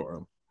too much for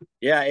them.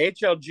 Yeah,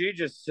 HLG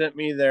just sent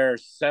me their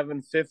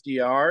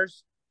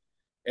 750Rs,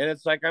 and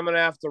it's like I'm gonna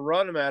have to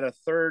run them at a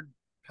third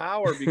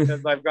power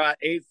because I've got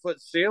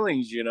 8-foot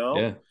ceilings. You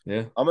know,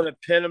 yeah. I'm gonna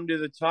pin them to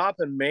the top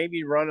and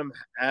maybe run them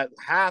at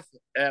half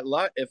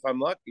if I'm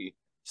lucky.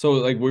 So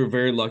like we're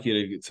very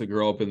lucky to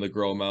grow up in the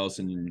Grow Mouse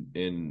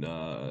in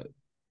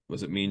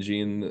was it Mean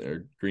Gene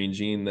or Green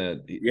Gene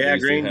that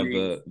Green have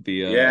Gene.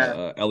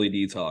 the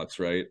LED talks,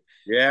 right?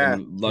 Yeah,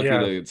 and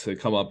lucky to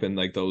come up in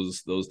like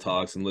those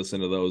talks and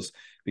listen to those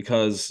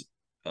because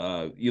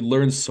you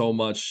learn so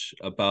much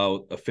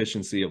about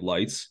efficiency of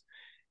lights,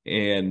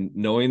 and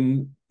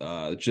knowing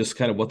just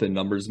kind of what the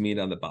numbers mean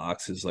on the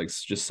box is like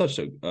just such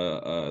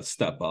a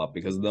step up,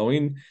 because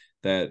knowing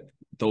that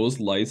those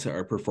lights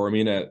are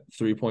performing at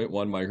 3.1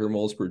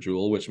 micromoles per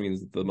joule, which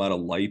means the amount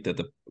of light that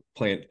the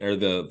plant or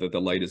the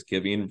light is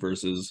giving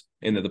versus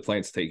and that the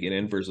plant's taking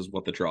in versus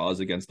what the draw is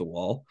against the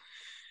wall.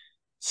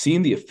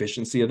 Seeing the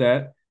efficiency of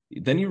that,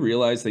 then you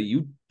realize that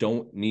you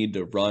don't need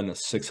to run a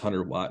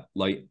 600-watt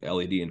light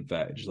LED in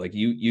veg. Like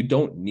you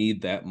don't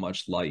need that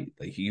much light.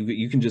 Like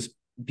you can just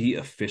be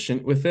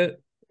efficient with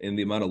it in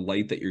the amount of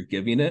light that you're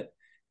giving it,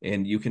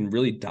 and you can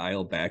really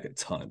dial back a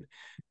ton.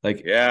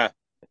 Like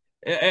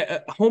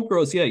home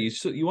grows,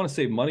 you want to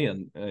save money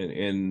on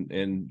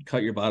and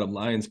cut your bottom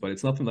lines, but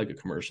it's nothing like a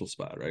commercial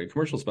spot, right?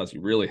 Commercial spots,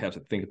 you really have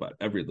to think about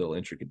every little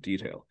intricate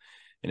detail.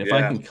 And if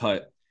I can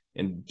cut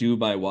and do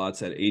my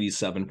watts at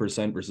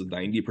 87% versus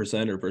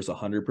 90% or versus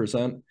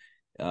 100%,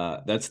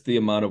 that's the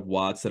amount of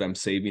watts that I'm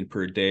saving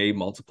per day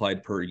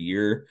multiplied per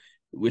year,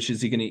 which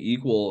is going to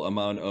equal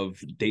amount of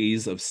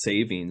days of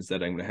savings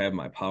that I'm going to have in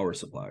my power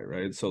supply,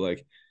 right? So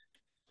like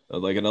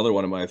another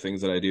one of my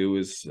things that I do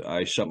is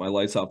I shut my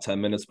lights off 10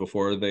 minutes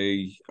before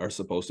they are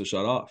supposed to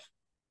shut off.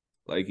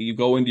 Like you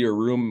go into your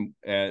room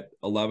at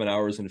 11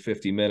 hours and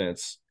 50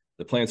 minutes,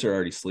 the plants are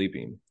already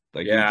sleeping.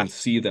 Like you can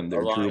see them,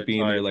 they're drooping.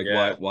 You're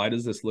like, why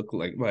does this look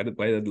like, why did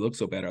it look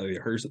so bad? Are they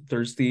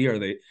thirsty? Are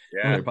they,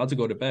 they're about to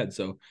go to bed.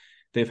 So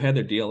they've had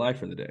their DLI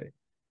for the day.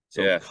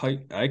 So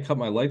I cut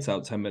my lights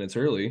out 10 minutes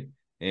early.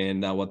 And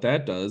now what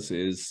that does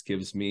is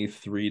gives me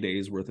 3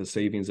 days worth of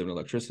savings of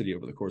electricity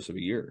over the course of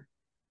a year.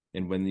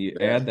 And when you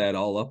add that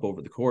all up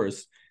over the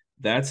course,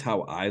 that's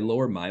how I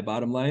lower my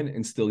bottom line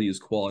and still use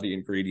quality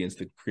ingredients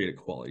to create a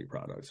quality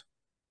product.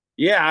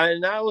 Yeah,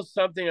 and that was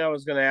something I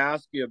was going to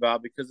ask you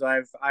about, because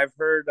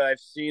I've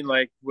seen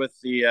like with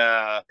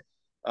the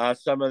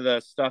some of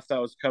the stuff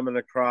that was coming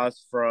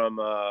across from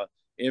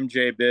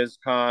MJ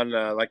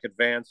BizCon, like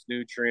Advanced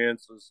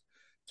Nutrients was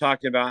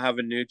talking about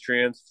having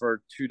nutrients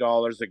for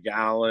 $2 a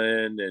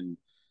gallon,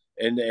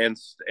 and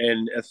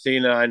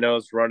Athena I know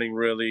is running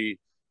really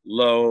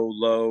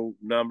low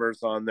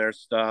numbers on their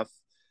stuff.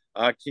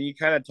 Can you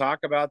kind of talk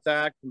about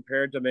that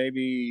compared to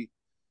maybe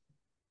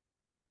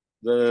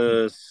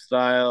the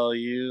style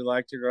you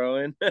like to grow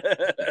in?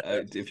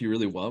 If you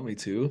really want me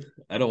to,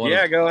 I don't want to.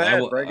 Yeah, go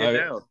ahead. Break it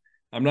down.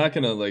 I'm not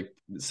gonna like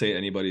say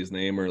anybody's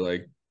name or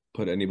like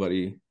put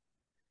anybody,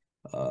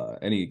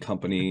 any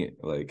company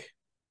like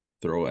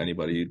throw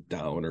anybody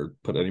down or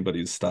put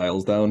anybody's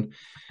styles down.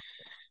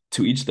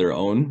 To each their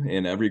own,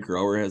 and every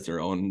grower has their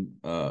own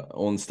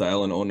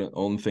style and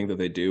own thing that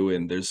they do.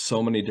 And there's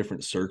so many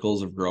different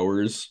circles of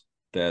growers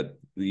that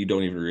you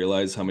don't even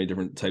realize how many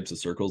different types of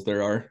circles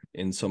there are,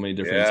 and so many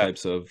different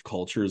types of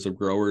cultures of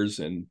growers.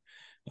 And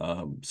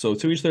so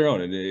to each their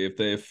own. And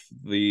if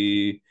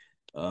the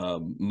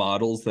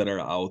models that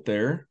are out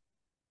there,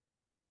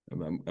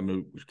 I'm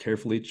going to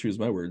carefully choose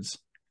my words,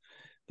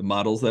 the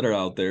models that are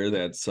out there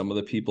that some of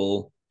the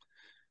people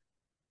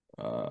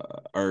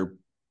are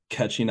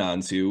catching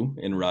onto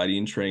and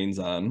riding trains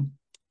on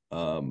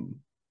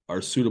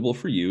are suitable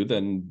for you,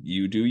 then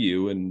you do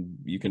you, and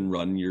you can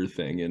run your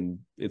thing, and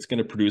it's going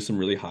to produce some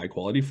really high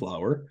quality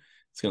flower.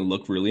 It's going to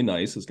look really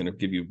nice. It's going to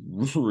give you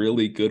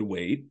really good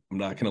weight. I'm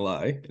not going to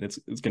lie. And it's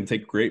going to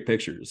take great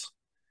pictures.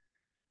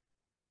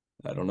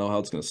 I don't know how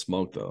it's going to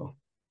smoke though.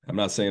 I'm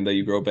not saying that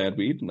you grow bad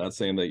weed. I'm not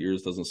saying that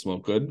yours doesn't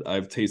smoke good.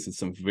 I've tasted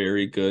some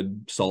very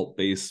good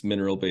salt-based,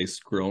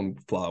 mineral-based grown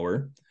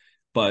flower,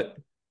 but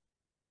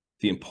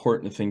the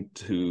important thing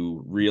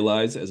to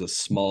realize as a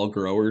small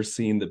grower,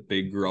 seeing the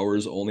big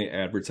growers only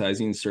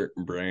advertising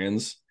certain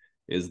brands,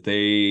 is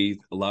a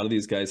lot of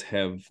these guys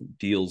have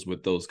deals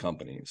with those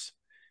companies.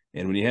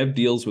 And when you have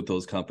deals with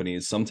those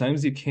companies,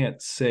 sometimes you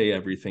can't say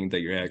everything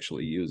that you're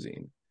actually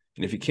using.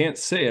 And if you can't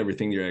say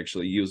everything you're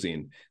actually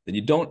using, then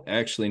you don't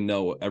actually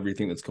know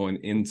everything that's going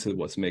into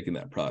what's making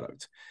that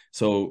product.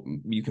 So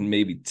you can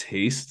maybe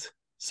taste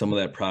some of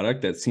that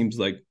product that seems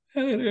like,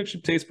 it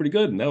actually tastes pretty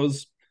good. And that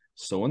was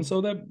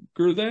so-and-so that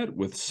grew that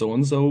with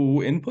so-and-so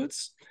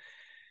inputs.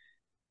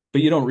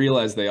 But you don't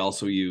realize they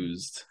also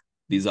used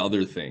these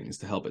other things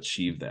to help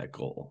achieve that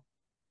goal.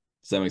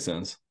 Does that make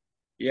sense?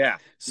 Yeah.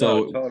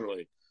 So no,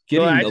 totally.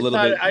 Getting so a little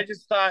bit. I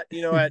just thought,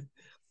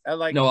 at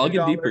like no, I'll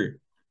get deeper.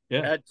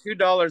 Yeah. At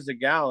 $2 a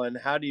gallon,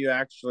 how do you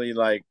actually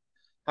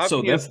how so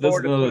can you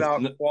afford to put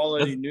out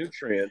quality that's,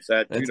 nutrients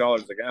at $2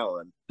 a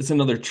gallon? It's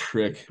another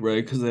trick,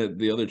 right? Because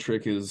the other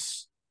trick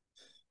is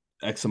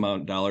X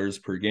amount dollars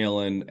per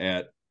gallon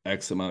at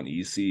X amount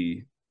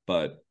EC,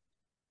 but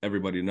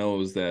everybody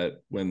knows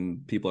that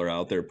when people are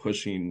out there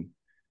pushing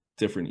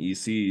different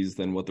ECs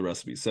than what the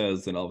recipe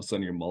says, then all of a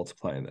sudden you're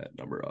multiplying that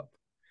number up.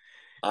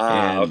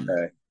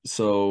 Okay.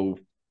 So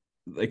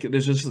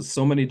there's just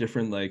so many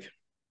different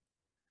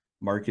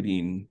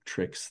marketing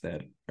tricks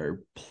that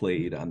are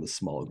played on the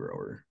small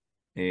grower,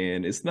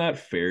 and it's not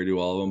fair to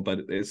all of them,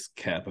 but it's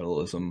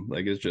capitalism.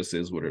 It just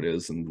is what it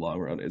is in the long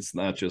run. It's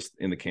not just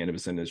in the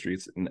cannabis industry,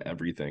 it's in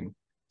everything.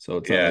 So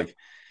it's not like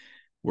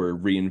we're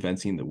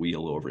reinventing the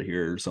wheel over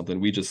here or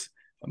something. We just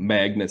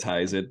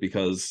magnetize it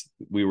because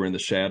we were in the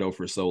shadow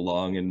for so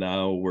long, and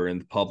now we're in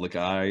the public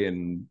eye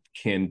and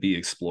can be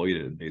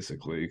exploited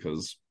basically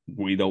because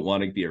we don't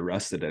want to be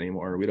arrested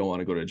anymore. We don't want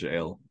to go to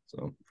jail.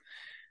 So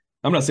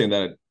I'm not saying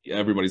that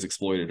everybody's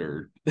exploited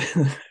or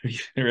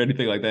or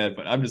anything like that,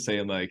 but I'm just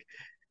saying say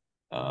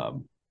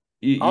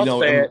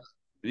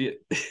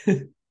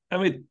it. I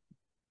mean,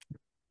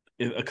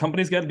 a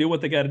company's got to do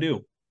what they got to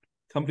do.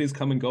 Companies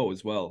come and go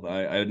as well.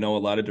 I know a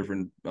lot of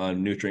different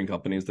nutrient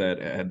companies that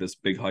had this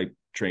big hype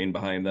train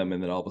behind them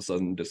and then all of a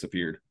sudden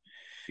disappeared.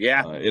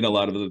 Yeah. In a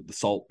lot of the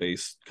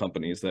salt-based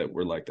companies that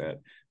were like that.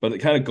 But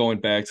kind of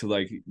going back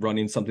to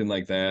running something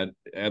like that,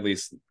 at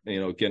least,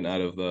 getting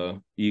out of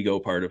the ego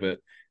part of it.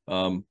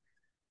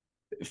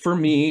 For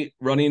me,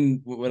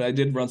 when I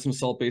did run some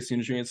salt-based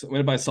nutrients,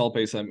 when I buy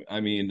salt-based, I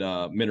mean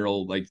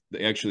mineral,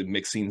 actually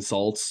mixing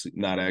salts,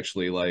 not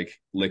actually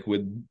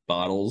liquid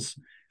bottles.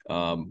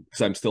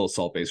 Because I'm still a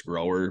salt-based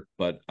grower,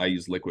 but I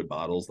use liquid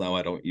bottles now.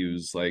 I don't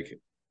use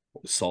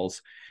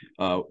salts.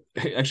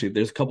 Actually,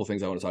 there's a couple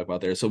things I want to talk about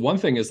there. So one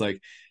thing is and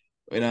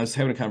I was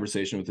having a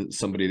conversation with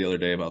somebody the other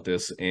day about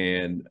this,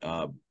 and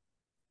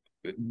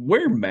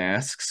wear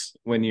masks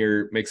when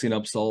you're mixing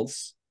up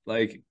salts.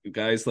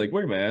 Guys,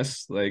 wear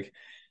masks.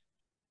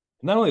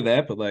 Not only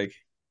that, but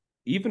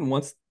even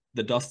once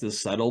the dust is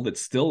settled,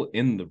 it's still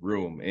in the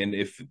room. And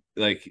if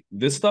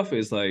this stuff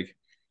is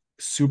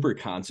super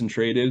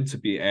concentrated to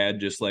be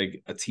just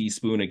a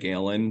teaspoon a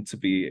gallon to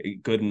be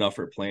good enough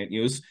for plant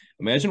use,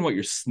 imagine what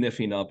you're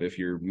sniffing up if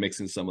you're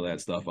mixing some of that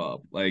stuff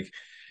up.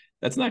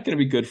 That's not going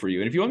to be good for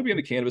you. And if you want to be in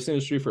the cannabis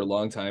industry for a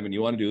long time and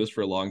you want to do this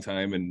for a long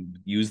time and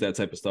use that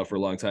type of stuff for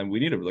a long time, we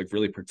need to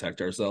really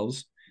protect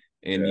ourselves.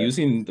 And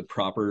using the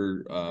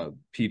proper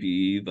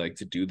PPE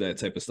to do that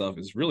type of stuff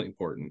is really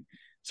important.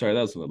 Sorry,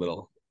 that was a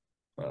little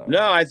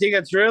no, I think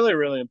it's really,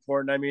 really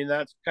important. I mean,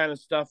 that kind of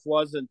stuff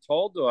wasn't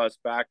told to us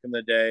back in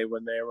the day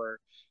when they were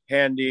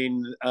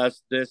handing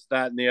us this,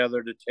 that, and the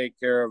other to take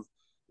care of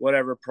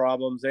whatever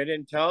problems. They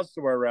didn't tell us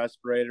to wear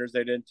respirators.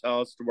 They didn't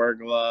tell us to wear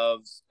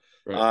gloves.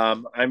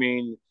 Right. I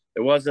mean,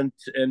 it wasn't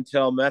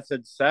until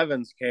Method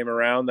 7s came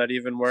around that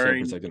even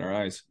wearing protecting our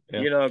eyes,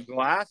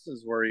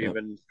 glasses were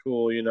even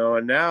cool,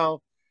 and now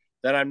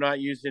that I'm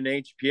not using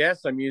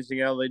HPS, I'm using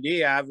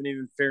LED. I haven't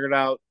even figured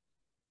out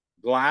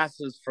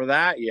glasses for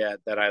that yet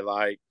that I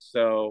like.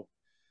 So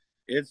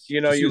it's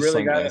you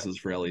really got glasses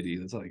for LED.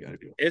 That's all you got to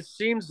do. It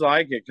seems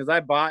like it because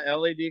I bought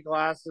LED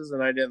glasses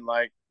and I didn't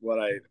like what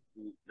I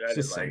It's didn't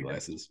just like it.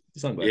 sunglasses.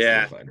 Sunglasses are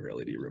Yeah, fine for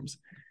LED rooms.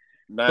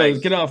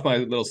 But get nice. off my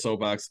little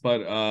soapbox.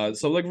 But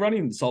so like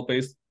running salt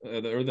based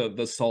or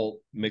the salt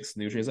mixed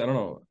nutrients. I don't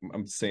know.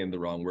 I'm saying the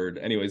wrong word.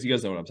 Anyways, you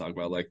guys know what I'm talking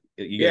about. Like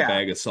you get a Yeah,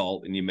 bag of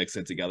salt and you mix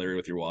it together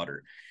with your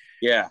water.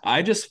 yeah,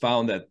 I just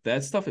found that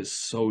that stuff is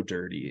so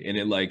dirty and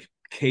it like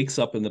cakes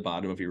up in the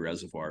bottom of your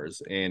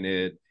reservoirs and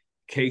it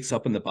cakes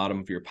up in the bottom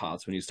of your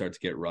pots when you start to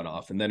get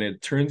runoff. And then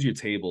it turns your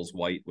tables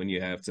white when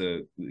you have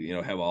to,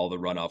 have all the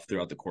runoff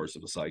throughout the course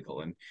of a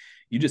cycle. And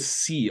you just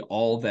see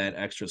all that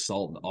extra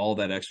salt and all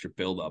that extra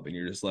buildup. And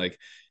you're just like,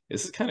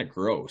 this is kind of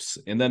gross.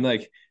 And then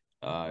like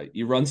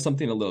you run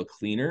something a little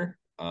cleaner.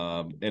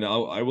 And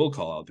I will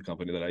call out the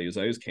company that I use.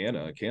 I use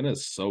Canna. Canna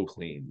is so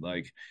clean.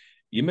 Like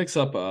you mix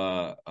up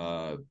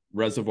a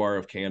reservoir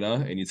of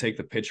Canna and you take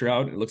the pitcher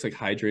out, it looks like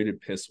hydrated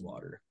piss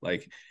water.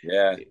 Like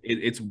yeah.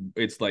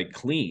 it's like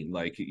clean.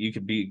 Like you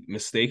could be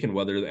mistaken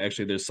whether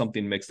actually there's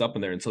something mixed up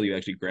in there until you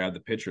actually grab the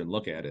pitcher and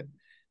look at it.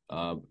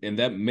 And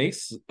that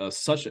makes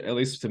such, at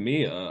least to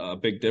me, a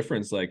big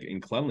difference, like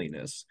in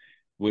cleanliness.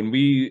 When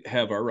we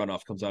have our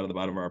runoff comes out of the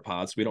bottom of our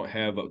pots, we don't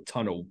have a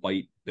ton of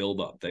white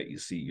buildup that you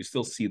see. You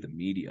still see the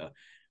media,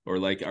 or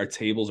like our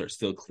tables are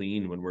still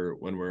clean when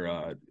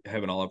we're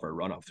having all of our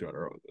runoff throughout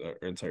our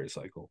entire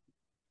cycle.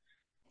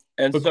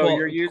 And But so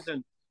you're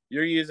using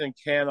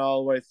can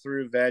all the way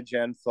through veg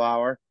and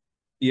flour.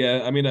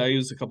 yeah, I mean, I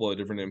use a couple of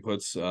different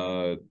inputs.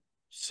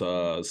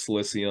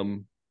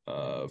 Silicium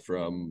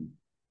from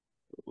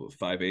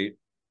 5-8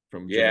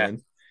 from Yeah,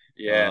 Joanne.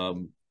 yeah.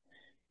 Um,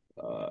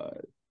 uh,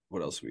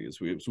 what else we use?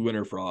 We use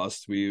Winter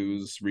Frost. We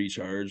use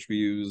Recharge. We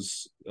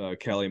use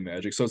Cali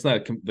Magic. So it's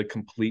not the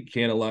complete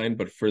can of line,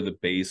 but for the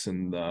base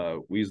and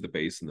we use the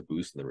base and the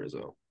boost and the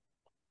Rizzo.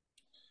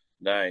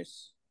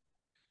 Nice,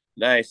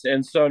 nice.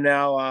 And so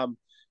now,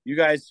 you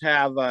guys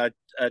have a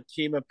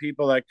team of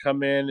people that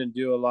come in and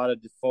do a lot of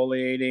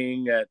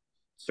defoliating at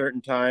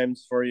certain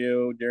times for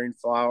you during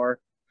flower.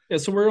 Yeah,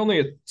 so we're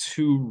only a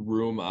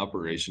 2-room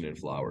operation in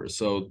flowers.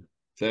 So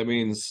that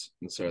means,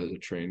 sorry, there's a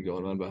train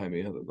going on behind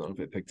me. I don't know if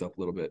it picked up a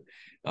little bit.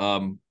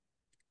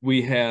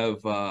 We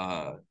have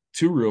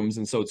 2 rooms,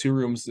 and so 2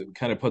 rooms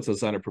kind of puts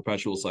us on a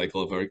perpetual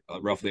cycle of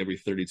roughly every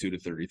 32 to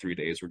 33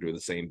 days. We're doing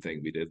the same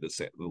thing we did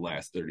the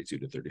last 32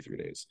 to 33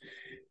 days.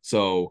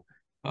 So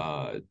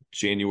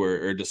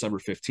January or December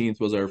 15th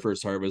was our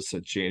first harvest. So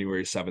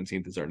January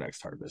 17th is our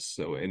next harvest.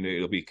 So, and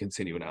it'll be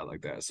continuing on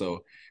like that.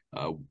 So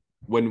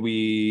when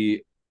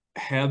we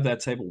have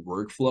that type of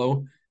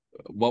workflow,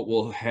 what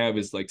we'll have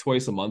is like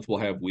twice a month we'll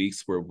have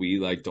weeks where we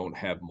like don't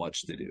have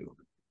much to do,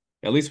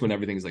 at least when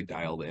everything's like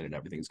dialed in and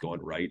everything's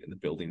going right and the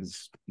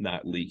building's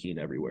not leaking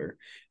everywhere.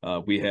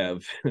 We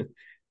get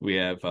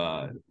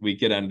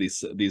on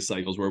these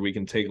cycles where we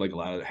can take like a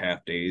lot of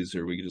half days,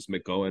 or we can just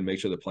go and make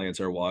sure the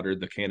plants are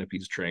watered, the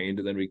canopy's trained,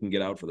 and then we can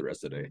get out for the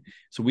rest of the day.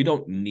 So we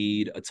don't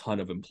need a ton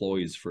of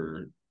employees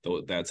for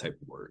that type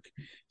of work.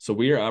 So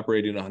we are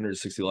operating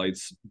 160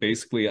 lights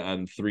basically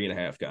on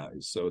 3.5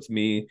 guys. So it's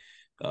me,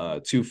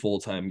 2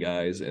 full-time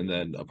guys, and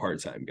then a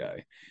part-time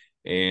guy.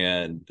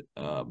 And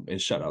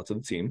shout out to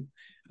the team.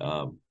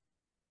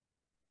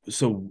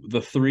 So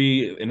the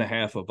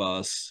 3.5 of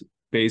us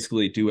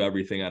basically do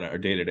everything on our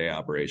day-to-day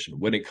operation.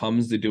 When it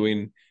comes to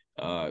doing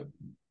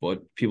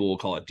what people will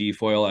call a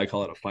defoil, I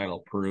call it a final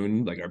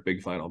prune, like our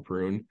big final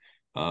prune,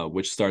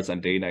 which starts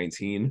on day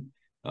 19.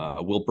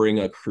 We'll bring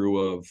a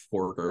crew of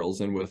 4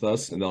 girls in with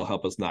us, and they'll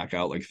help us knock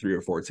out like 3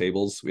 or 4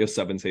 tables. We have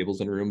 7 tables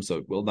in a room,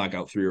 so we'll knock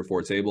out 3 or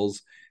 4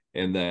 tables,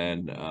 and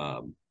then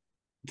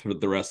for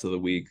the rest of the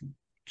week,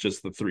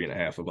 just the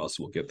 3.5 of us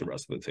will get the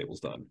rest of the tables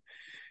done.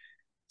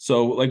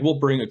 So like we'll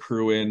bring a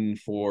crew in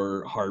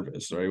for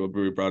harvest, right?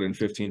 We brought in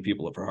 15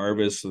 people for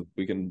harvest. So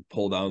we can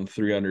pull down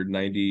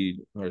 390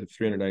 or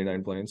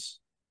 399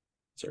 plants.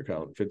 That's our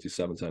count.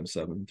 57 times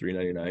 7,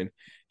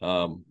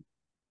 399.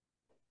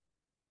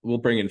 We'll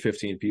bring in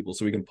 15 people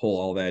so we can pull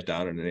all that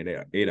down in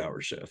an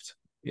 8-hour shift.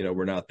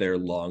 We're not there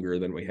longer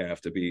than we have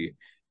to be.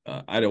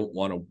 I don't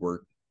want to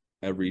work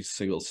every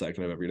single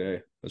second of every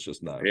day. That's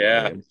just not who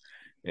I am.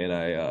 And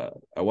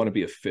I want to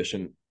be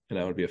efficient and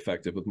I want to be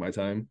effective with my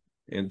time.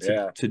 And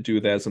to do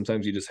that,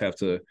 sometimes you just have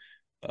to,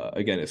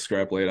 again,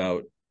 extrapolate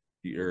out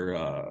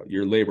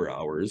your labor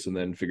hours and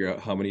then figure out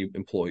how many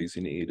employees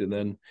you need, and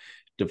then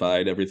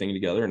divide everything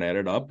together and add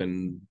it up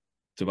and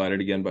divide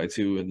it again by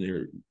 2, and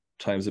your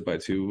times it by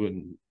 2,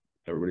 and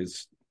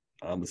everybody's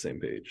on the same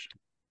page.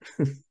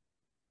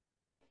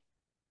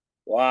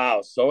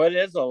 Wow. So it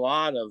is a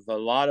lot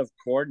of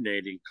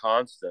coordinating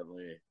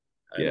constantly,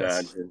 I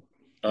imagine.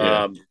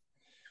 Yeah.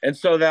 And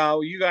so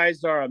now you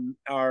guys are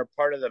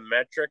part of the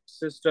metric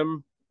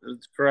system,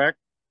 is correct?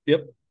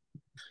 Yep.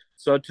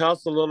 So tell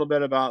us a little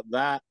bit about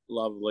that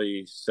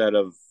lovely set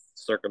of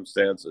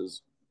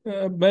circumstances.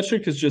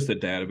 Metric is just a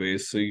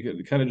database. So you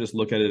can kind of just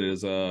look at it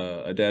as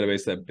a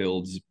database that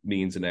builds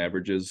means and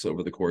averages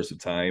over the course of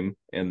time.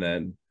 And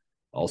then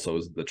also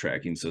is the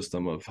tracking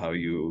system of how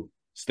you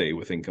stay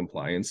within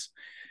compliance.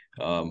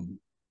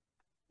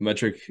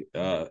 Metric,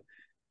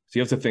 So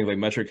you have to think like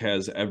Metric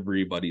has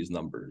everybody's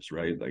numbers,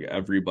 right? Like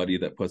everybody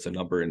that puts a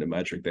number into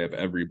Metric, they have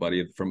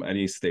everybody from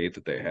any state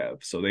that they have.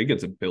 So they get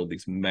to build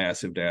these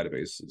massive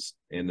databases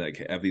and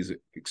like have these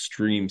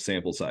extreme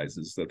sample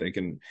sizes that they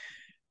can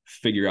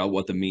figure out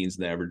what the means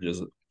and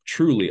averages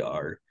truly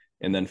are,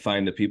 and then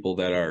find the people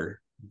that are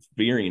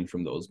veering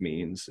from those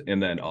means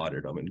and then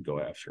audit them and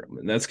go after them.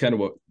 And that's kind of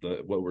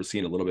what we're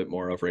seeing a little bit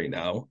more of right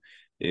now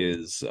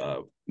is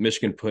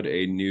Michigan put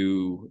a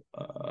new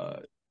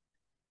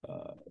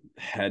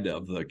head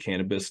of the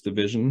cannabis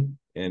division,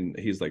 and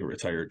he's like a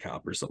retired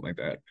cop or something like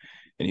that,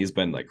 and he's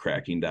been like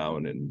cracking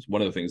down. And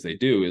one of the things they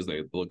do is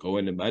they'll go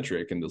into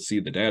Metric and they'll see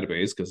the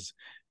database because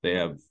they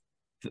have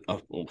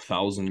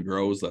 1,000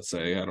 grows, let's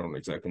say. I don't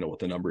exactly know what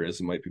the number is,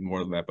 it might be more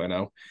than that by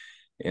now.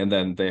 And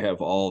then they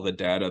have all the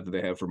data that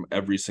they have from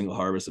every single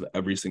harvest of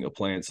every single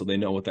plant. So they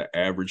know what the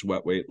average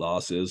wet weight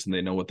loss is, and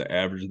they know what the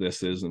average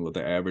this is and what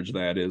the average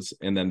that is.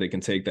 And then they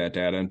can take that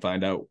data and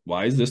find out,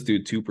 why is this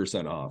dude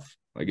 2% off?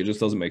 Like, it just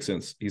doesn't make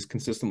sense. He's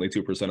consistently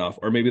 2% off.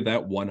 Or maybe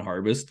that one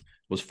harvest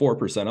was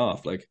 4%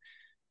 off. Like,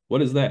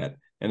 what is that?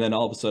 And then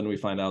all of a sudden we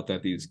find out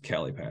that these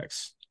Cali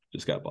packs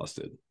just got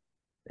busted,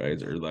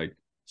 right? Or like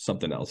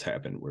something else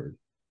happened where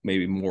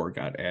maybe more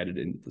got added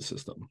into the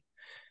system.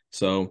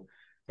 So,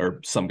 or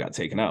some got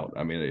taken out.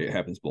 I mean, it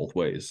happens both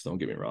ways. Don't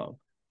get me wrong.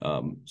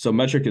 So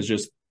Metric is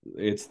just,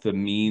 it's the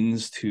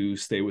means to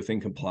stay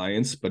within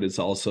compliance, but it's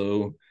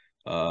also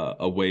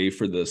a way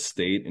for the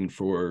state and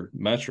for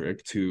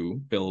Metric to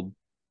build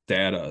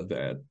data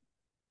that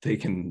they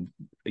can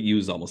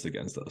use almost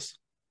against us.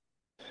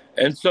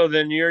 And so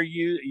then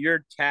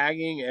you're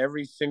tagging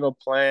every single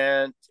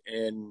plant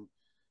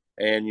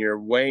and you're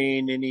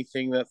weighing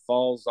anything that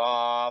falls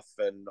off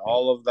and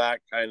all of that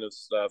kind of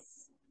stuff.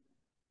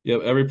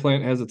 Yep, every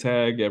plant has a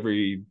tag.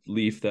 Every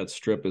leaf that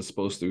strip is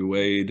supposed to be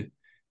weighed.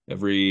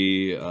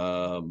 Every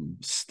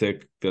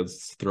stick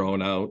that's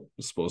thrown out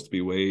is supposed to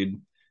be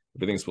weighed.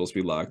 Everything's supposed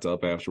to be locked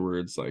up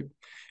afterwards. Like,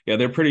 yeah,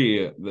 they're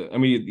pretty. I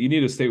mean, you need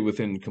to stay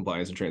within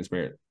compliance and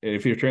transparent. And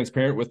if you're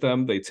transparent with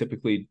them, they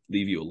typically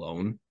leave you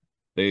alone.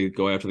 They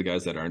go after the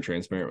guys that aren't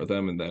transparent with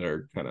them and that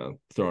are kind of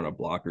throwing up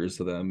blockers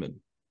to them. And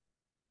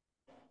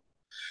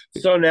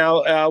so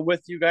now,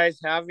 with you guys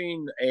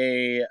having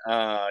a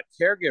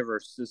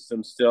caregiver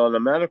system still in the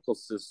medical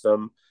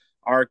system,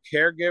 are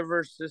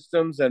caregiver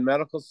systems and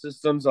medical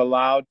systems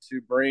allowed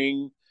to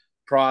bring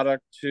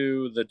product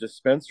to the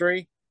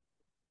dispensary?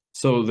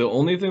 So the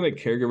only thing that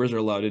caregivers are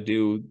allowed to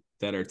do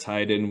that are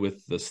tied in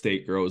with the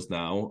state grows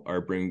now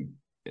are bring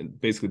and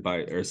basically buy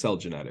or sell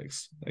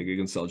genetics. Like, you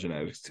can sell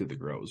genetics to the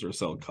grows or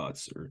sell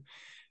cuts, or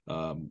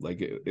like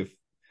if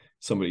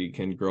somebody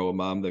can grow a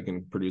mom that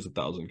can produce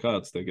 1,000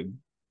 cuts,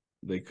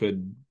 they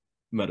could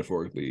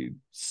metaphorically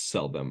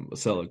sell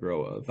a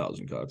grow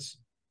 1,000 cuts.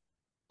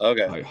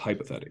 Okay.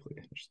 Hypothetically.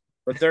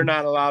 But they're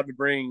not allowed to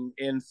bring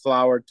in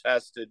flower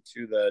tested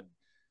to the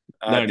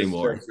not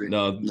anymore.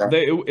 No.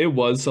 It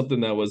was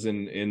something that was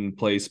in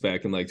place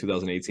back in like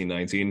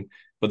 2018-19,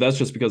 but that's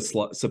just because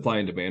supply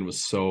and demand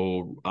was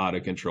so out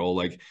of control.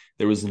 Like,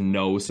 there was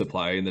no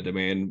supply and the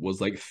demand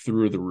was like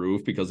through the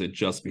roof because it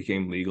just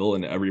became legal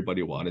and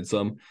everybody wanted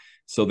some.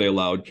 So they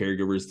allowed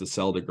caregivers to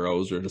sell to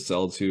grows or to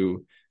sell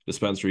to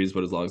dispensaries,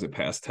 but as long as it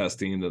passed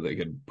testing, that they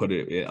could put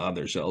it on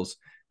their shelves.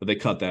 But they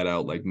cut that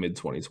out like mid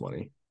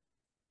 2020.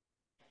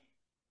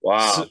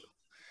 Wow.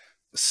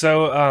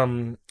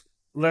 So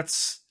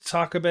let's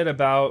talk a bit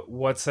about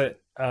what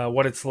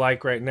it's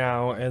like right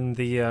now in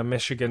the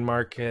Michigan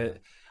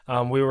market.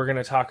 We were going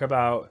to talk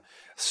about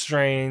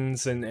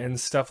strains and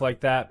stuff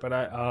like that, but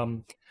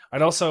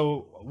I'd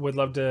also would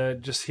love to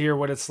just hear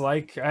what it's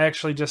like. I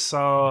actually just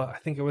saw, I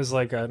think it was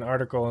like an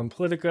article in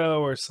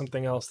Politico or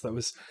something else that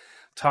was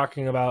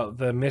talking about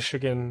the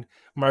Michigan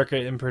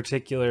market in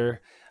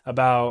particular,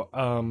 about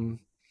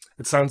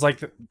it sounds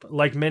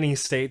like many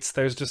states,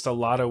 there's just a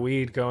lot of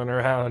weed going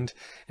around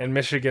in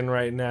Michigan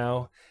right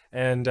now,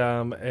 and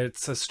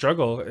it's a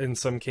struggle in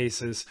some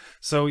cases.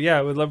 So yeah,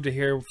 I would love to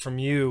hear from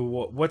you.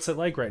 What's it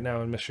like right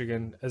now in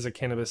Michigan as a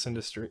cannabis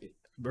industry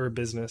or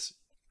business?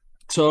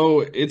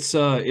 So it's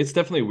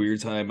definitely a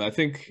weird time. I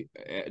think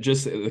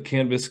just the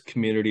cannabis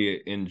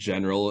community in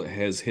general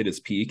has hit its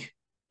peak.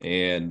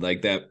 And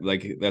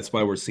that's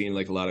why we're seeing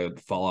like a lot of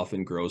fall off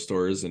in grow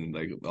stores, and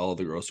like all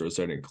the grow stores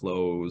starting to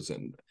close,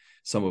 and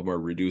some of them are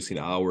reducing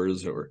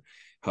hours or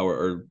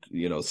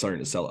starting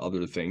to sell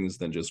other things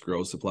than just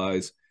grow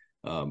supplies.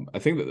 I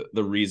think that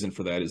the reason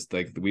for that is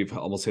like we've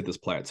almost hit this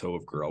plateau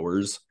of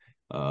growers.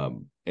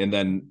 And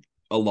then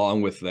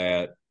along with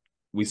that,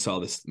 we saw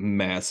this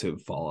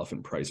massive fall off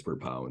in price per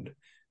pound.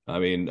 I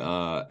mean,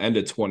 end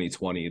of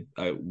 2020,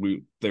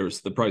 there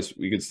was the price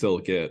we could still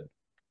get.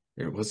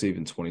 It was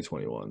even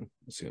 2021.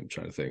 Let's see, I'm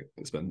trying to think.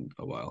 It's been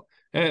a while.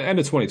 And end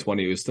of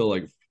 2020, it was still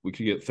like we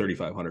could get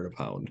 3,500 a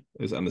pound.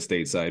 Is on the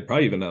state side,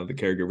 probably even on the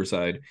caregiver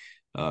side.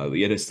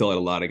 Yet it still had a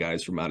lot of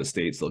guys from out of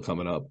state still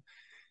coming up.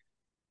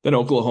 Then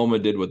Oklahoma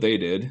did what they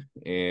did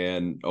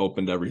and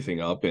opened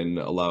everything up and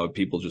allowed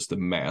people just to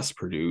mass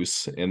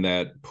produce. And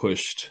that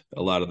pushed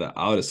a lot of the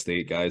out of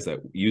state guys that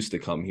used to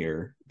come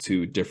here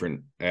to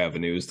different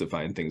avenues to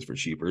find things for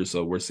cheaper.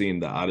 So we're seeing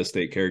the out of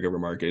state caregiver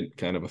market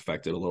kind of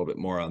affected a little bit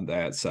more on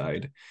that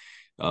side.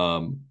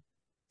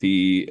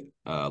 The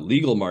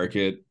legal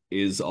market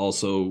is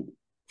also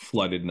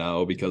flooded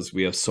now because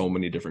we have so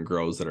many different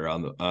grows that are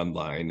on the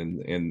online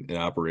and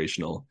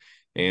operational.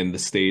 And the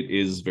state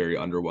is very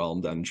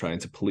underwhelmed on trying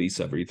to police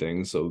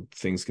everything, so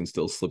things can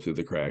still slip through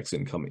the cracks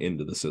and come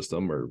into the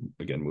system, or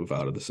again move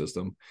out of the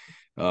system.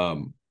 But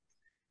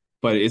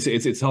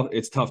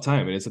it's tough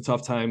time, and it's a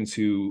tough time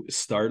to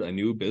start a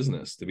new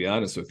business, to be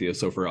honest with you.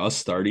 So for us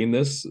starting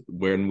this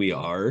when we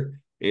are,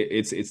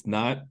 it's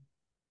not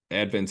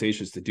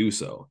advantageous to do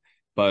so.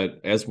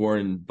 But as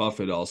Warren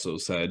Buffett also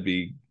said,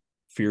 be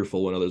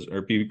fearful when others,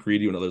 or be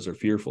greedy when others are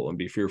fearful, and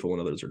be fearful when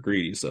others are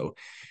greedy. So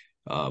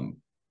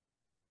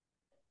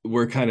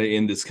we're kind of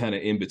in this kind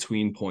of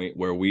in-between point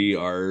where we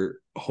are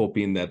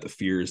hoping that the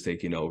fear is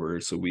taking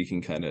over so we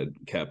can kind of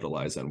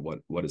capitalize on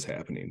what is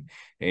happening.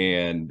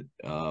 And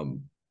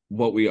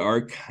what we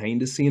are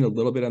kind of seeing a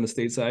little bit on the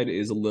state side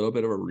is a little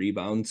bit of a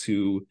rebound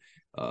to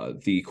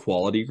the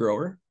quality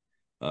grower.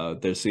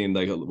 They're seeing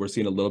we're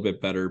seeing a little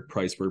bit better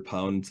price per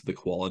pound to the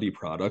quality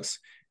products.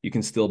 You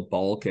can still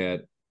bulk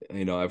at,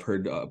 I've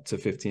heard up to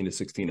 15 to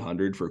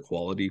 1600 for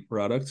quality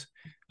products.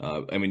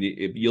 I mean,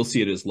 you'll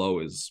see it as low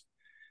as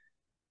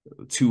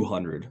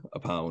 200 a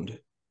pound.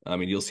 I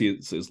mean, you'll see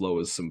it as low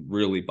as some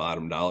really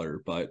bottom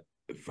dollar, but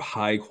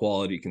high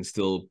quality can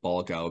still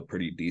bulk out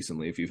pretty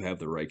decently if you have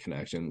the right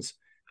connections.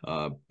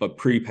 But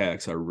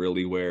pre-packs are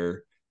really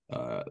where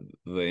the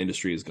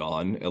industry has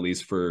gone, at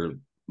least for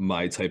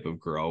my type of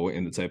grow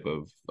and the type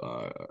of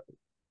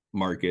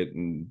market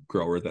and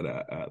grower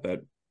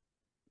that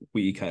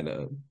we kind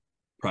of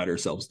pride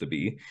ourselves to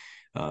be,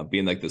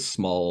 being like this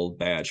small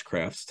batch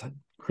craft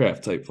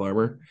type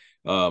farmer.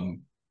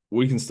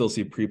 We can still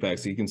see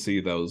pre-packs. You can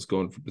see those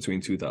going between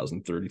 2,000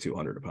 and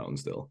 3,200 a pound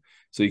still.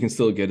 So you can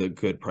still get a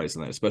good price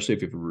on that, especially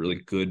if you have a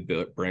really good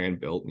brand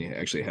built and you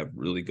actually have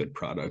really good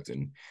product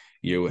and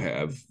you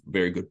have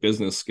very good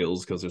business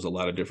skills, because there's a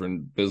lot of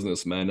different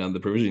businessmen on the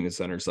provisioning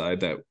center side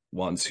that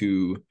want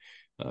to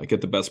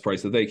get the best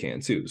price that they can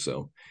too.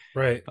 So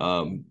right.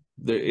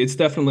 It's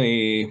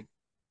definitely,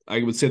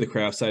 I would say the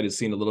craft side has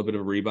seen a little bit of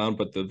a rebound,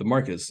 but the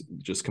market is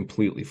just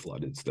completely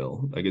flooded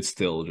still. Like, it's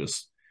still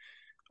just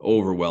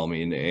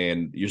overwhelming,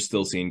 and you're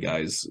still seeing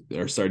guys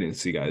are starting to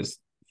see guys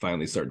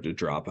finally start to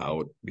drop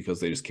out because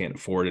they just can't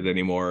afford it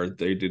anymore.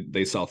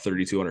 They saw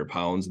 3,200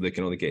 pounds, they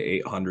can only get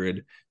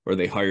 800, or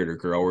they hired a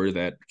grower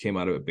that came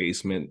out of a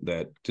basement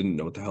that didn't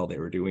know what the hell they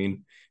were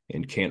doing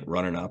and can't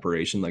run an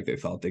operation like they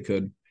thought they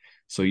could.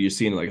 So you're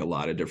seeing like a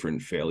lot of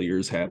different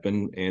failures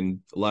happen, and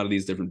a lot of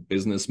these different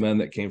businessmen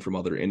that came from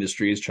other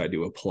industries tried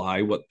to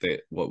apply what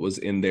was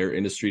in their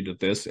industry to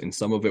this, and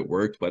some of it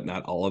worked, but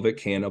not all of it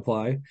can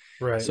apply.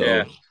 Right. So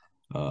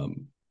yeah.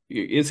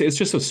 It's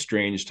just a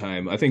strange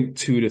time. I think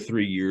 2 to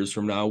 3 years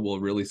from now, we'll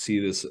really see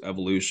this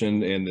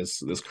evolution and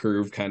this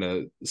curve kind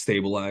of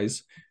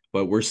stabilize.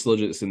 But we're still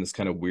just in this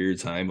kind of weird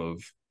time of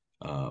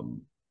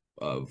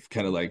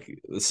kind of like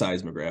the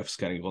seismographs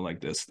kind of going like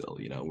this still.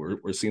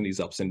 We're seeing these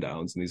ups and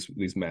downs and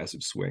these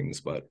massive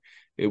swings, but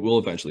it will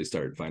eventually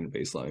start finding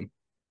baseline.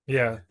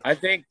 Yeah, I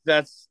think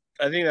that's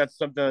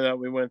something that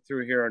we went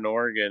through here in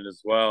Oregon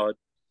as well.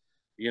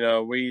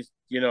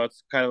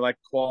 It's kind of like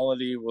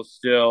quality will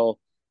still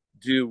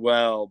do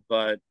well,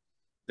 but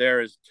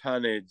there is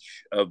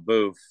tonnage of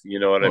booth. You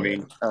know what I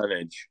mean? Yeah.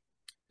 Tonnage.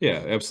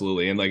 Yeah,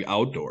 absolutely. And like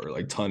outdoor,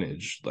 like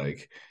tonnage,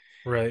 like,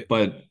 right.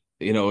 But,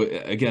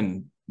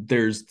 again,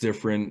 there's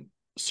different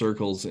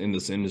circles in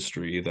this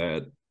industry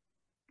that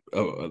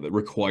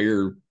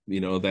require,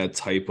 that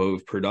type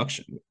of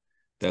production.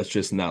 That's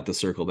just not the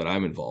circle that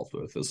I'm involved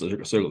with. The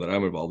circle that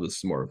I'm involved with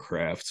is more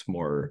craft,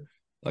 more,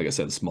 like I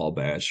said, small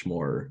batch,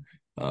 more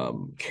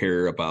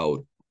care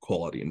about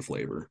quality and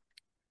flavor.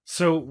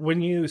 So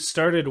when you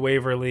started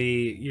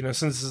Waverly,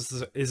 since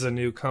this is a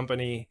new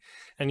company,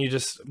 and you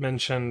just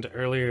mentioned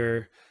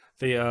earlier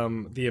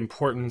the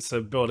importance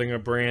of building a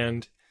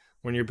brand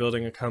when you're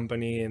building a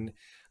company, and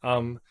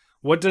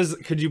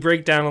could you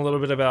break down a little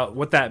bit about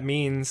what that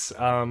means?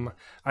 I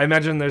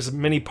imagine there's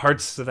many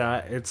parts to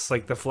that. It's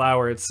like the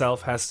flower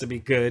itself has to be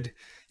good.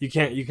 You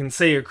can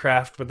say your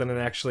craft, but then it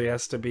actually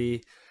has to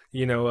be,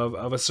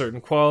 of a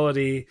certain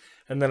quality.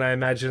 And then I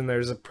imagine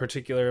there's a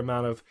particular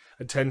amount of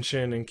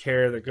attention and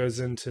care that goes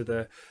into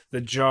the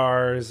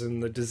jars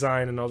and the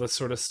design and all this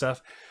sort of stuff.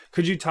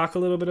 Could you talk a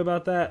little bit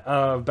about that?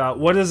 About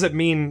what does it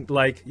mean?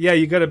 Like, yeah,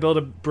 you got to build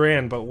a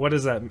brand, but what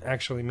does that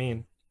actually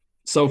mean?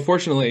 So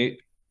fortunately,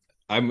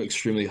 I'm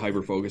extremely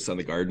hyper focused on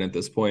the garden at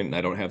this point, and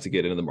I don't have to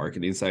get into the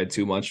marketing side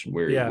too much.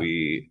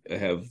 We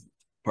have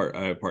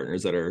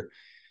partners that are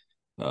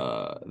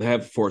they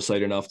have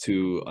foresight enough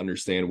to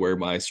understand where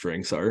my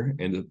strengths are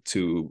and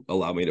to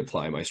allow me to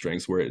apply my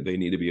strengths where they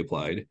need to be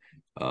applied.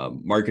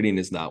 Marketing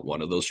is not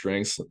one of those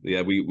strengths.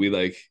 Yeah,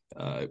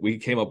 we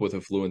came up with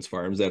Affluence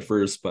Farms at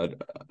first,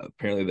 but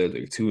apparently there's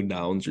like two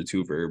nouns or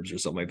two verbs or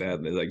something like that.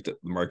 And like the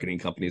marketing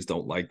companies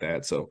don't like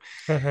that, so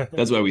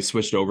that's why we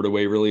switched over to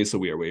Waverly. So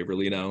we are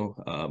Waverly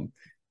now.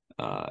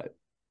 Uh,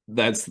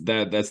 that's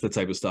the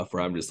type of stuff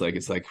where I'm just like,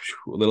 it's like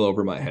a little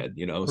over my head,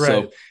 you know. Right.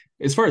 So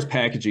as far as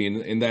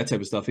packaging and that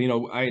type of stuff, you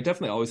know, I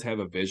definitely always have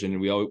a vision.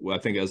 And I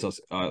think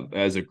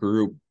as a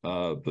group,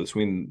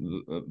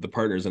 between the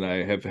partners and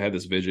I have had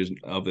this vision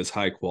of this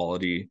high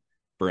quality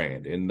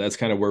brand, and that's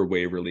kind of where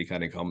Waverly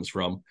kind of comes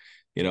from.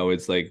 You know,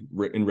 it's like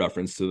in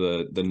reference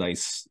to the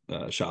nice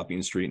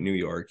shopping street in New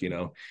York, you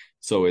know.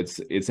 So it's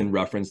in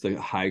reference to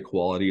high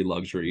quality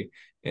luxury.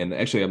 And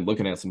actually, I'm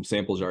looking at some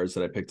sample jars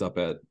that I picked up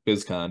at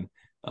BizCon.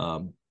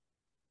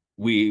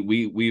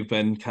 We've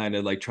been kind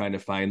of like trying to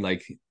find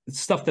like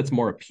stuff that's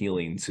more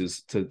appealing to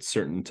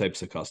certain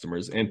types of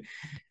customers, and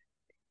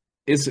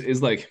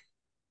is like,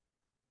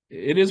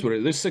 it is what it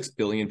is. There's 6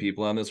 billion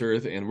people on this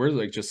earth, and we're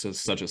like just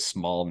such a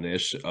small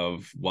niche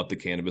of what the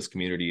cannabis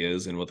community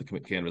is and what the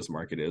cannabis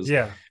market is.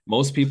 Yeah.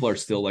 Most people are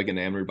still like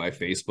enamored by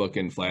Facebook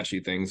and flashy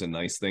things and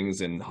nice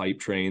things and hype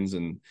trains,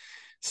 and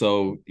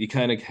so you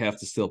kind of have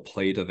to still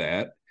play to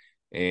that.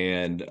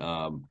 And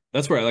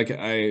that's where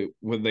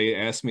when they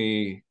ask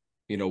me,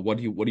 you know, what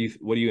do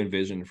you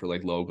envision for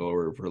like logo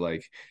or for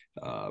like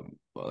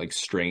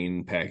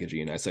strain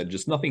packaging? I said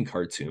just nothing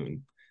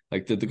cartoon.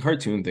 Like the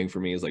cartoon thing for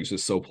me is like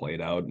just so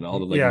played out, and all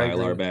the like Yeah,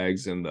 Mylar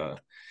bags and the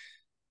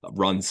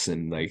runts,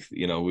 and like,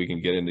 you know, we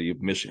can get into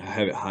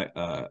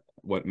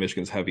what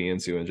Michigan's heavy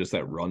into, and just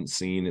that runt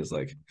scene is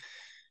like,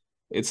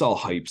 it's all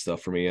hype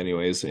stuff for me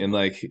anyways. And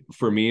like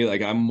for me,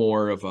 like I'm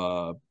more of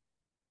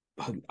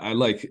I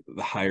like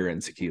the higher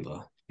end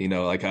tequila. You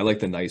know, like I like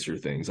the nicer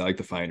things. I like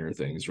the finer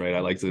things, right? I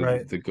like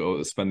to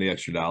go spend the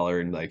extra dollar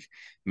and like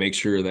make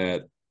sure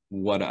that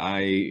what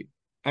I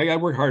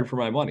work hard for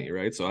my money,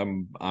 right? So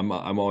I'm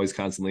always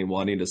constantly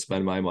wanting to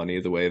spend my money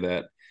the way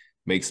that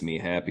makes me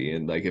happy.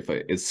 And like if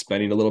it's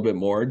spending a little bit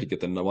more to get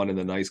the one in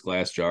the nice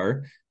glass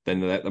jar,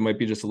 then that might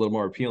be just a little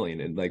more appealing.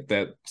 And like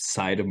that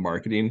side of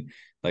marketing,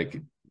 like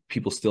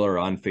people still are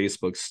on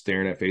Facebook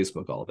staring at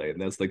Facebook all day,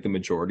 and that's like the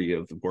majority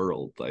of the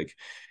world. Like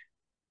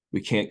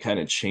we can't kind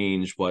of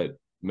change what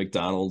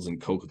McDonald's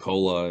and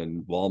Coca-Cola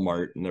and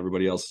Walmart and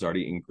everybody else is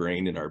already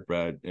ingrained in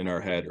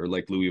our head, or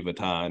like Louis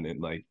Vuitton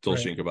and like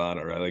Dolce and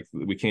Gabbana, right? Like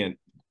we can't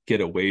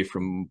get away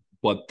from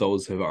what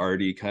those have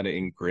already kind of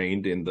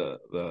ingrained in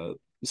the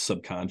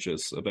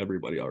subconscious of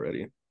everybody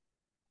already.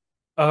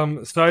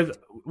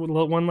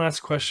 One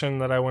last question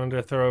that I wanted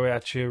to throw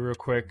at you real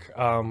quick.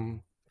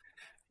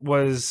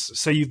 Was,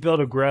 so you've built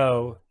a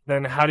grow,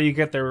 then how do you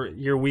get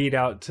your weed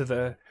out to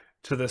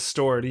the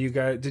store?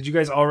 Did you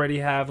guys already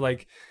have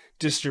like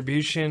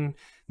distribution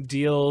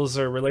deals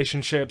or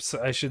relationships,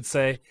 I should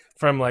say,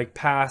 from like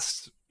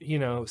past, you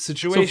know,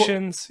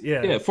 situations?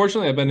 Yeah,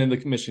 fortunately I've been in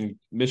the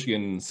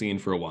Michigan scene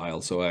for a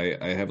while, so I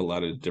have a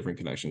lot of different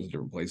connections in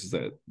different places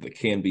that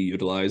can be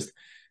utilized.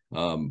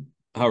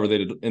 However,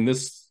 in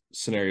this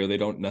scenario they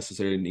don't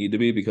necessarily need to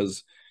be,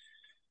 because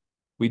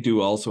we do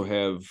also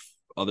have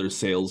other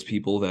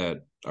salespeople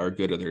that are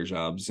good at their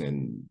jobs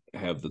and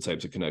have the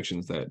types of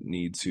connections that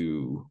need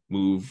to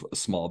move a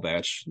small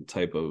batch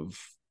type of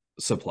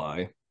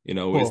supply. You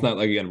know, It's not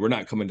like, again, we're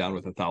not coming down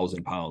with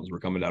 1,000 pounds.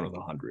 We're coming down with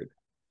 100.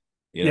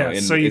 You know,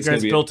 and so you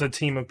guys built a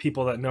team of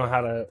people that know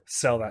how to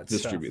sell that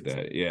distribute stuff.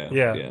 That.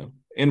 Yeah.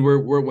 And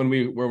when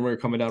we're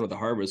coming down with the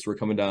harvest, we're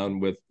coming down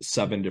with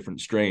 7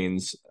 different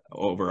strains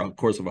over a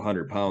course of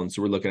 100 pounds.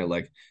 So we're looking at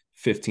like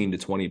 15 to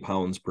 20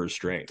 pounds per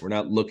strain. We're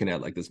not looking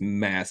at like this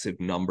massive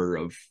number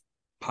of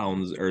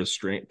pounds or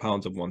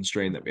pounds of one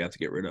strain that we have to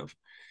get rid of.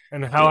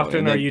 And how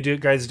often are you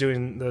guys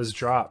doing those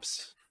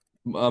drops?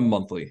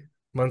 Monthly,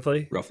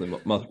 roughly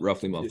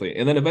monthly.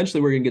 And then eventually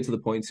we're gonna get to the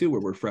point too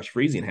where we're fresh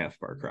freezing half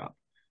of our crop.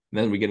 And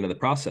then we get into the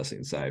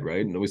processing side,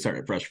 right? And we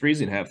start fresh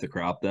freezing half the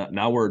crop.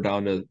 Now we're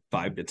down to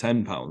 5 to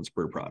 10 pounds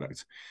per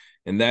product.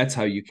 And that's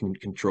how you can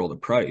control the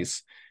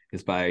price,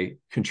 is by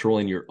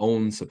controlling your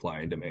own supply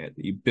and demand.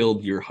 You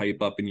build your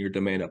hype up and your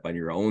demand up on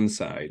your own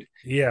side,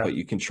 but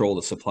you control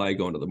the supply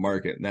going to the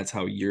market, and that's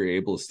how you're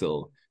able to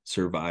still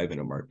survive in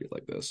a market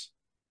like this.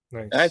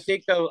 Nice. I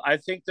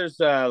think there's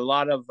a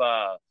lot of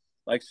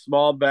like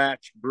small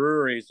batch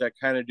breweries that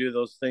kind of do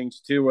those things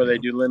too, where they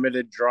do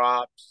limited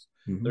drops.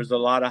 Mm-hmm. There's a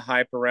lot of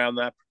hype around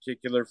that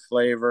particular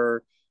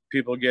flavor.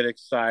 People get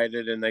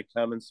excited and they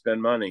come and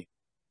spend money.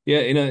 Yeah,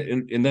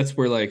 and that's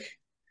where like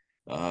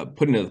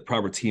putting a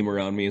proper team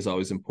around me is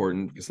always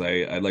important, because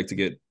I like to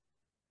get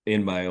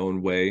in my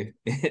own way,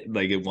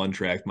 like a one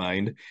track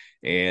mind,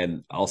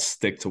 and I'll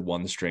stick to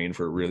one strain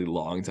for a really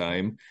long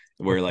time,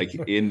 where like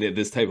in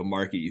this type of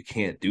market you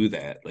can't do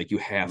that. Like you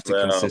have to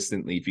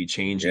consistently be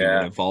changing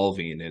and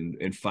evolving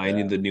and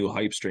finding the new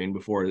hype strain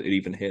before it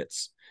even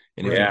hits.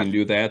 And if you can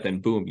do that, then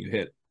boom, you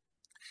hit.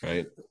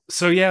 Right.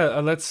 So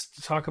let's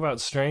talk about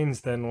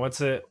strains then.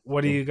 What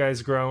are you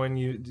guys growing?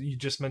 You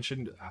just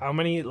mentioned how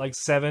many, like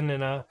 7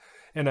 in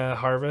a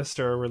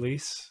harvest or a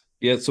release?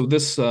 Yeah, so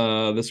this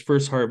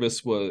first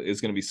harvest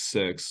is going to be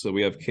six. So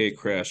we have Cake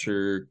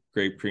Crasher,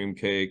 Grape Cream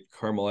Cake,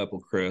 Caramel Apple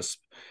Crisp,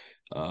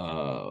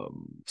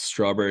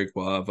 Strawberry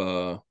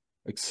Guava,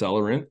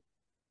 Accelerant,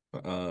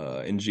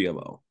 and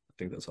GMO. I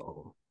think that's all of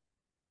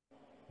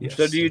them.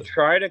 So Yes. do you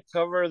try to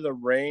cover the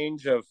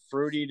range of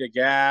fruity to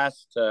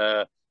gas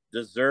to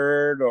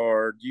dessert,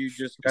 or do you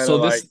just kind So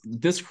of like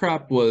this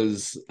crop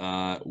was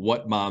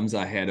what moms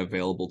I had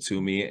available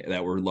to me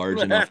that were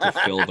large enough to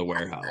fill the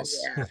warehouse.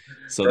 yeah,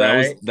 So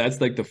right?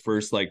 that's like the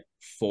first like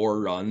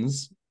four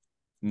runs.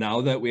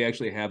 Now that we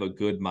actually have a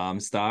good mom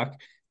stock,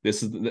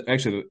 this is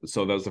actually,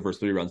 so that was the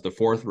first three runs. The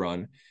fourth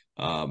run,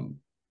 no,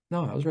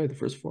 I was right. The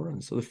first four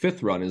runs. So the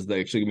fifth run is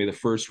actually gonna be the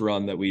first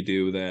run that we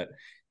do that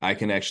I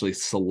can actually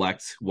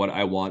select what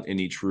I want in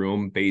each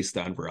room based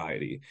on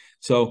variety.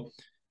 So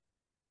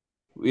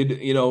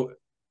you know,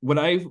 when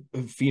I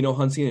pheno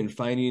hunting and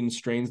finding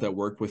strains that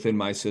work within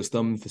my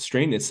system, the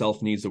strain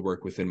itself needs to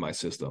work within my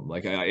system.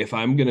 Like if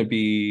I'm going to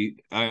be,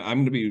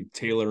 I'm going to be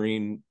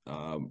tailoring,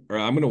 or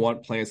I'm going to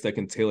want plants that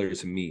can tailor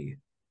to me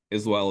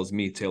as well as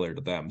me tailor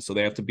to them. So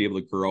they have to be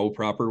able to grow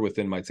proper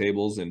within my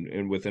tables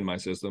and within my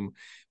system,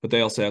 but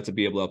they also have to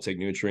be able to uptake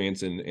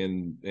nutrients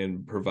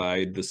and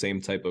provide the same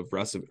type of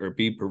recipe, or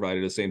be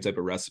provided the same type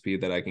of recipe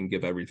that I can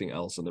give everything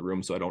else in the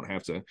room. So I don't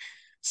have to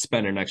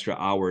spend an extra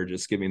hour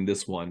just giving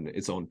this one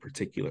its own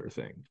particular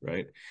thing,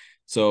 right?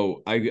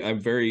 So I'm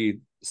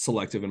very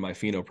selective in my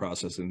pheno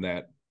process in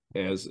that,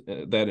 as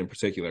that in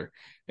particular.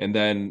 And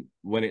then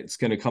when it's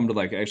going to come to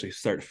like actually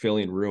start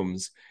filling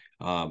rooms,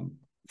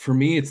 for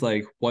me it's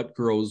like what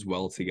grows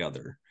well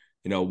together.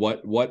 You know,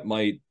 what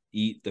might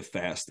eat the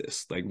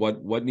fastest, like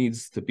what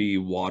needs to be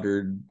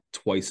watered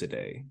twice a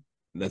day.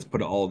 Let's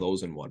put all of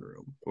those in one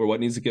room, or what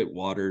needs to get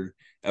watered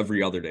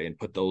every other day and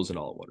put those in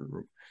all one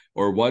room,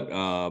 or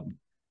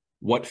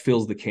what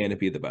fills the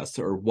canopy the best,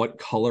 or what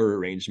color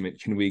arrangement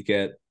can we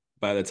get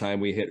by the time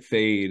we hit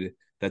fade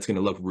that's going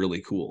to look really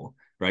cool,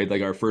 right?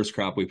 Like our first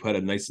crop, we put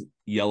a nice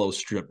yellow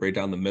strip right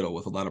down the middle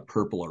with a lot of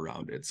purple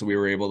around it, so we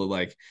were able to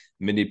like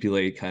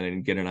manipulate kind of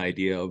and get an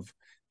idea of,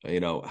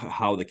 you know,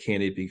 how the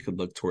canopy could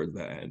look towards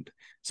the end.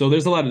 So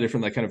there's a lot of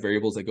different like kind of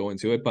variables that go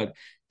into it, but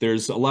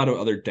there's a lot of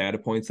other data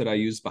points that I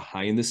use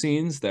behind the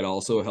scenes that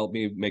also help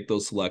me make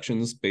those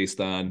selections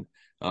based on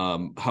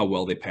how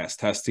well they pass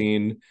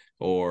testing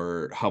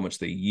or how much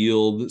they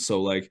yield.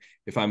 So like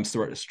if I'm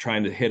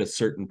trying to hit a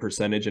certain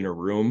percentage in a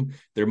room,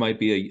 there might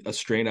be a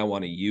strain I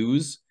want to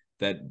use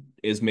that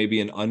is maybe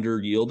an under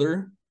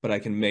yielder, but I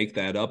can make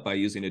that up by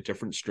using a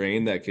different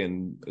strain that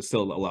can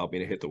still allow me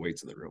to hit the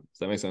weights in the room. Does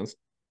that make sense?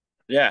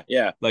 Yeah,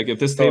 yeah, Like if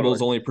this table totally.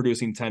 is only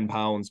producing 10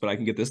 pounds, but I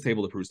can get this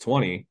table to produce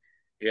 20,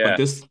 but Yeah,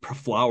 this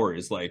flower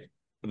is like,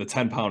 the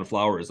 10-pound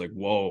flower is like,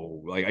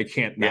 whoa, like I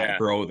can't not yeah,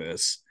 grow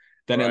this.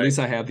 Then at right. least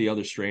I have the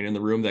other strain in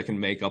the room that can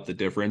make up the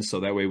difference.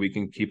 So that way we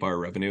can keep our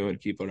revenue and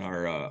keep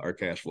our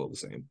cash flow the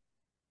same.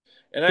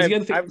 And Because I've you got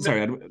to think, I've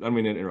sorry, I don't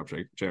mean to interrupt,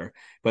 Jared,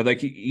 but like,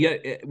 yeah,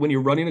 when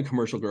you're running a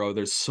commercial grow,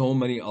 there's so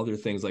many other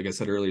things, like I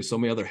said earlier, so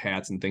many other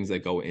hats and things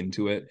that go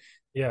into it,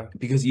 Yeah.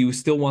 because you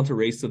still want to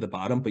race to the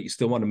bottom, but you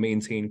still want to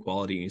maintain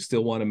quality. You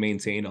still want to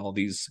maintain all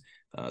these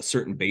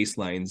certain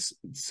baselines,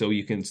 so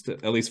you can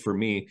at least for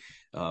me,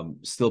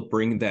 still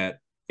bring that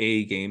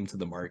A game to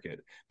the market,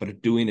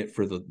 but doing it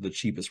for the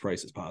cheapest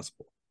price as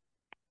possible.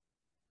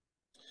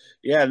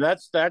 Yeah, and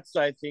that's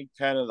I think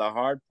kind of the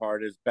hard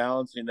part is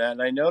balancing that.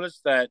 And I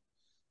noticed that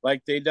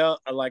like they don't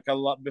like a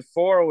lot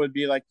before it would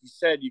be like you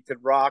said, you could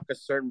rock a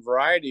certain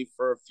variety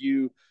for a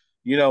few,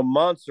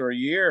 months or a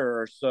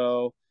year or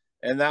so,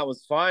 and that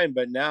was fine.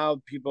 But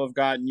now people have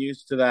gotten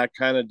used to that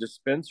kind of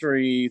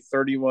dispensary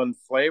 31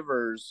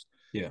 flavors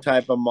Yeah.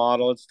 type of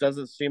model. It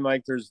doesn't seem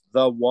like there's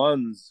the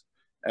ones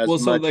Well,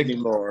 as so much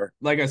anymore.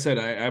 like I said,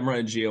 I'm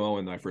running GMO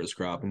in my first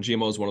crop, and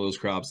GMO is one of those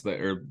crops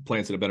that are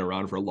plants that have been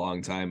around for a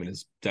long time and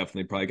has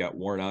definitely probably got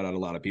worn out on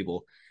a lot of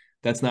people.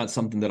 That's not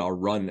something that I'll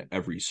run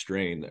every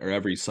strain or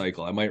every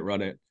cycle. I might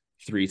run it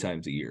 3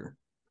 times a year.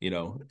 You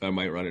know, I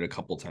might run it a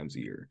couple times a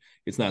year.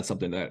 It's not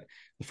something that,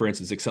 for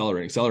instance,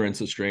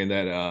 Accelerant's a strain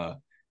that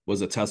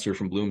was a tester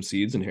from Bloom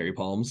Seeds and Harry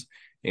Palms,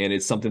 and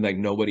it's something that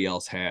nobody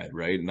else had,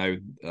 right? And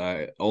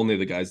I only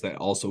the guys that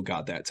also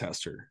got that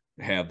tester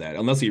have that,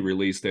 unless he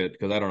released it,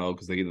 because I don't know,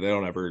 because they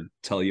don't ever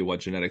tell you what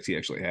genetics he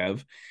actually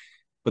have.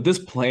 But this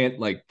plant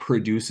like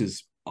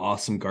produces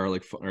awesome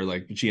garlic or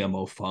like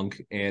GMO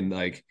funk, and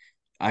like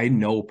I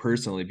know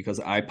personally because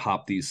I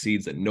pop these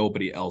seeds that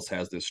nobody else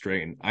has this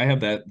strain. I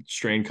have that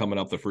strain coming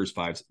up the first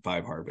five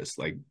harvests.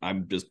 Like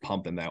I'm just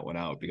pumping that one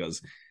out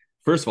because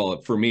first of all,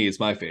 for me, it's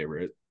my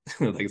favorite.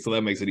 Like so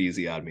that makes it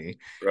easy on me.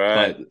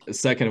 Right. But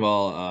second of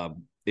all,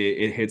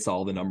 it hits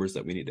all the numbers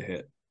that we need to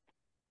hit.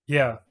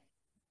 Yeah.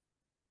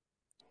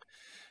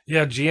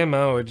 Yeah,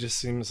 GMO, it just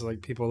seems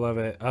like people love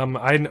it. I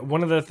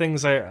one of the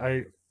things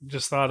I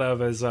just thought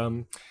of is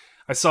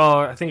I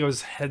saw, I think it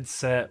was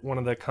Headset, one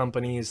of the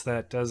companies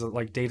that does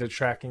like data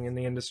tracking in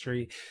the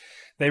industry.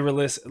 They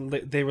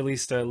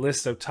released a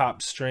list of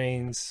top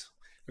strains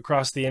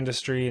across the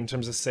industry in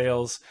terms of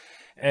sales,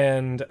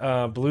 and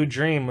Blue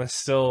Dream was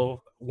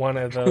still one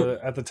of the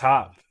at the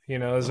top. You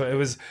know,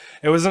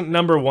 it wasn't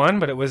number one,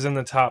 but it was in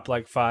the top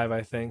like 5,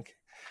 I think.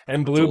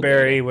 And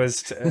Blueberry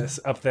was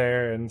up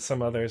there, and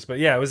some others. But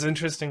yeah, it was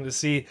interesting to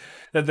see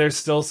that there's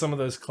still some of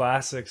those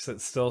classics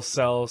that still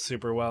sell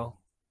super well.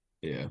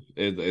 Yeah,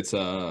 it's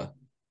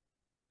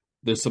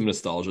there's some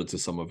nostalgia to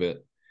some of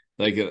it.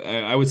 Like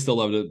I would still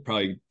love to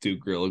probably do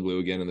Gorilla Glue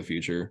again in the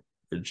future,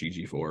 or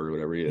GG4 or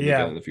whatever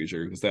again in the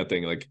future, because that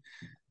thing, like,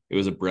 it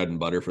was a bread and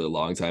butter for a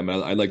long time.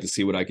 I'd like to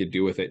see what I could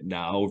do with it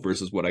now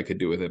versus what I could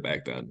do with it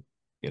back then.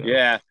 You know?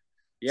 Yeah.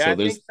 So I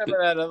think some of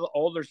that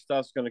older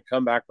stuff's going to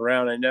come back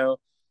around. I know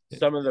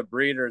some of the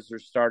breeders are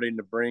starting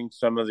to bring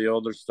some of the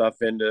older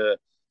stuff into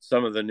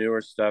some of the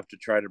newer stuff to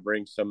try to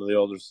bring some of the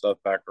older stuff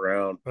back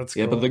around. That's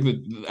cool. But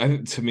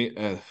like to me,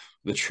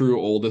 the true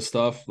oldest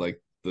stuff,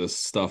 like the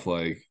stuff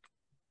like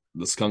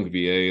the Skunk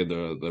VA,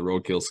 the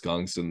Roadkill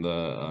Skunks, and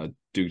the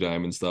Duke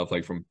Diamond stuff,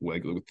 like from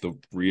like the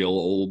real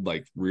old,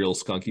 like real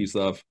skunky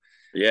stuff.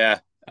 Yeah,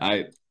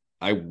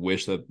 I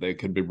wish that they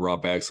could be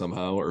brought back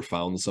somehow or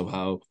found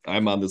somehow.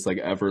 I'm on this like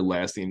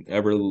everlasting,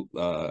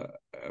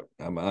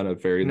 I'm on a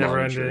very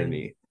long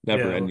journey,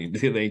 never ending.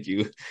 Thank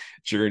you,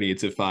 journey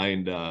to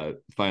find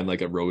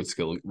like a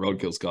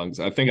roadkill skunks.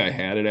 I think I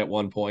had it at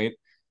one point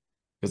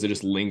because it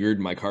just lingered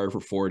in my car for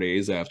 4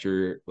 days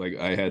after, like,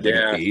 I had like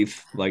an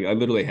eighth. Like, I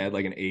literally had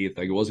like an eighth.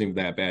 Like, it wasn't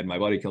even that bad. My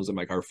buddy comes in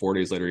my car 4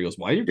 days later. He goes,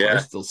 "Why do your car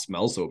still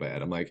smell so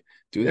bad?" I'm like,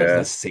 "Dude, that's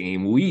the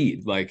same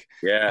weed. Like,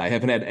 I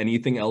haven't had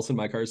anything else in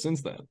my car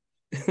since then."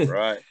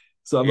 Right.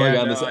 So I'm like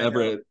on this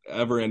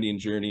ever-ending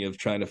journey of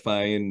trying to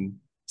find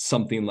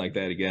something like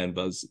that again.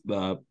 But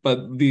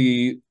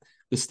the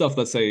stuff,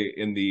 let's say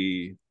in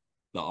the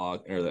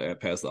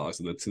past the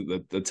auction,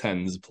 the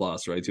tens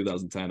plus, right,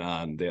 2010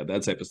 on,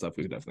 that type of stuff,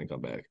 we could definitely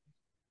come back.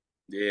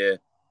 Yeah,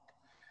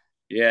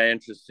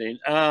 interesting.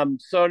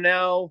 So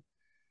now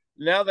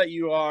that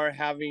you are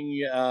having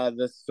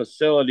this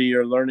facility,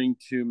 you're learning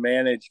to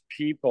manage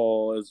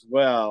people as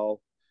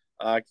well.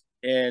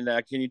 And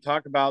can you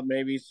talk about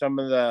maybe some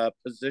of the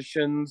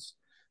positions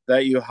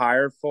that you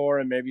hire for,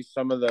 and maybe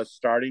some of the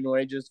starting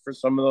wages for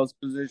some of those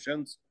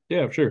positions?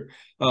 Yeah, sure.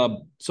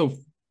 So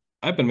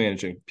I've been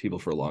managing people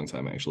for a long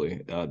time,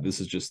 actually. This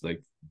is just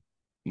like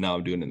now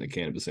I'm doing it in the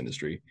cannabis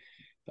industry.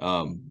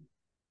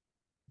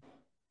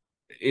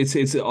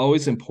 It's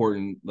always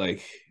important,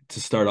 like, to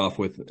start off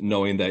with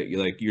knowing that,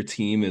 like, your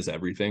team is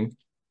everything.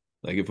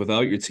 Like, if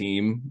without your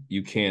team,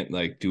 you can't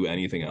like do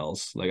anything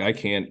else. Like, I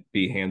can't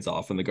be hands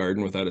off in the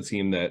garden without a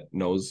team that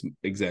knows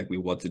exactly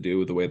what to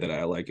do the way that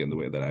I like and the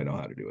way that I know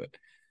how to do it.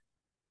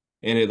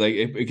 And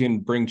it can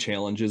bring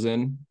challenges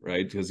in,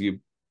 right? Because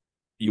you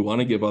want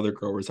to give other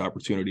growers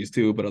opportunities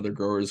too, but other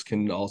growers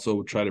can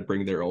also try to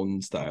bring their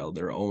own style,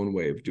 their own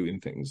way of doing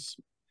things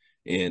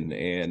in,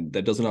 and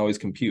that doesn't always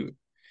compute.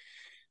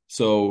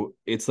 So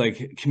it's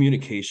like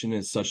communication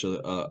is such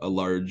a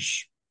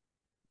large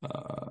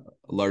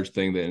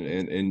thing, that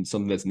and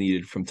something that's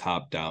needed from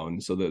top down,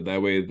 so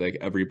that way, like,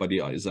 everybody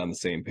is on the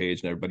same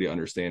page and everybody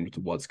understands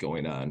what's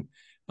going on.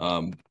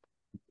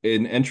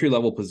 In entry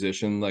level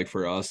position, like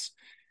for us,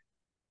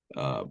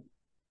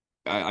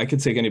 I could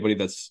take anybody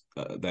that's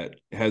that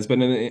has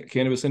been in the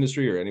cannabis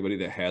industry or anybody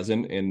that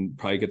hasn't, and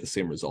probably get the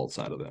same results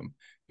out of them,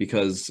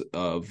 because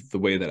of the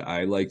way that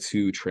I like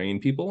to train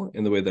people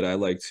and the way that I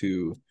like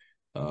to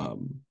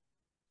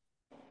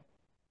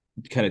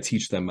kind of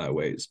teach them my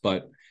ways.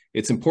 But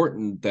it's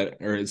important that,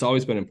 or it's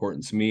always been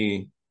important to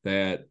me,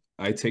 that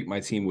I take my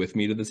team with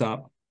me to the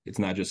top. It's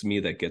not just me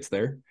that gets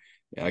there.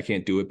 I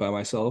can't do it by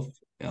myself.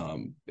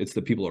 It's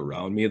the people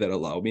around me that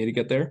allow me to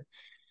get there,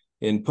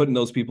 and putting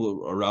those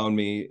people around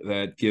me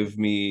that give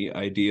me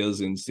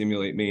ideas and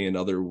stimulate me in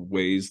other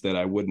ways that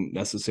I wouldn't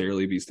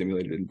necessarily be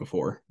stimulated in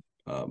before,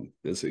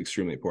 is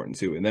extremely important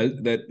too. And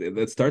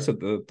that starts at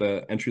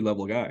the entry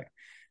level guy.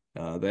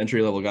 The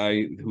entry level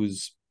guy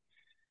who's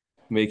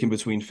making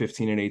between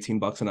 15 and 18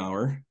 bucks an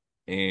hour,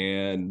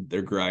 and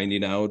they're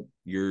grinding out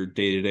your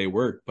day-to-day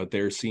work, but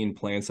they're seeing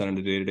plants on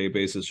a day-to-day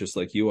basis just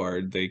like you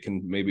are. They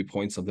can maybe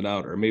point something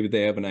out, or maybe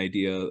they have an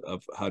idea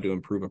of how to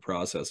improve a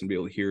process and be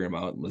able to hear him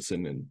out and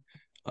listen,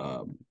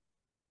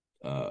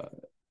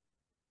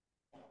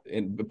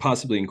 and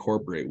possibly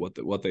incorporate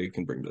what they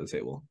can bring to the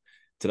table.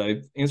 Did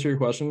I answer your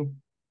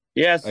question?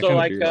 Yeah. So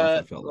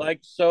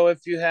so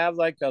if you have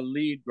like a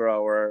lead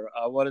grower,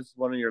 what is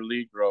one of your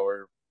lead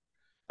grower?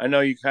 I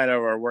know you kind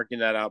of are working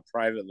that out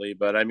privately,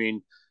 but I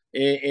mean,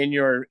 in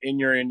your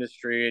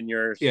industry, in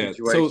your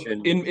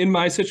situation. So in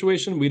my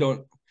situation, we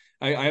don't.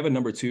 I have a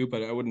number 2,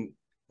 but I wouldn't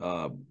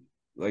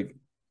like,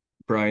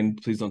 Brian,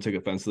 please don't take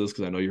offense to this,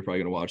 because I know you're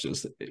probably gonna watch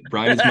this.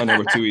 Brian is my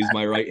number 2. He's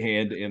my right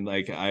hand, and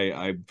like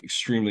I'm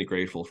extremely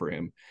grateful for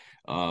him.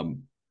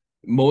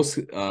 Most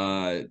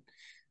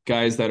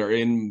guys that are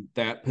in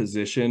that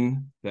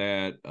position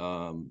that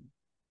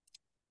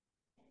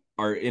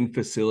are in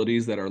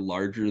facilities that are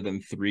larger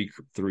than three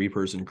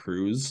person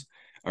crews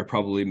are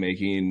probably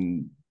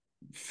making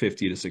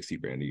 50 to 60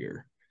 grand a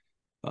year.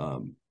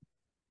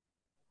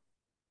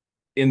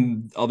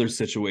 in other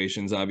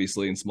situations,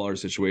 obviously in smaller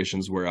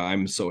situations where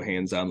I'm so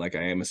hands-on like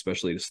I am,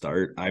 especially to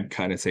start, I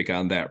kind of take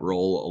on that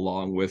role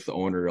along with the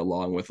owner,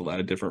 along with a lot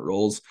of different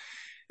roles.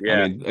 I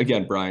Yeah. mean,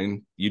 again,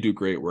 Brian, you do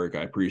great work.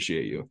 I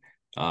appreciate you.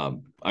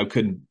 I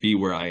couldn't be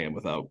where I am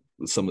without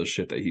some of the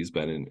shit that he's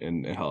been in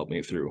and helped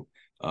me through.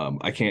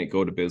 I can't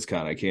go to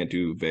BizCon. I can't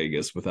do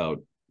Vegas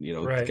without,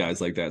 Right.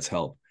 guys like that's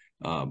help.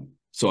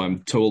 So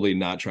I'm totally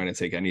not trying to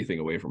take anything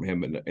away from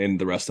him and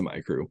the rest of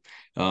my crew.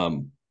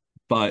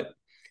 But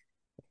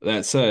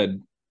that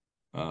said,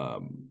 I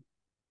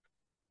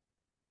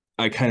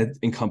kind of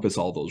encompass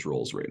all those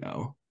roles right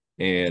now.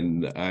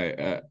 And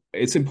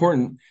it's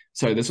important.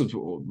 Sorry, this was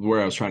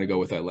where I was trying to go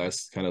with that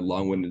last kind of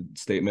long-winded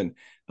statement.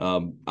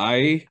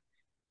 It's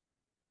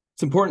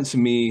important to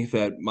me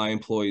that my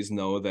employees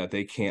know that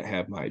they can't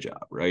have my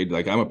job, right?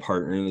 Like, I'm a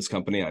partner in this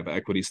company. I have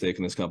equity stake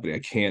in this company. I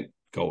can't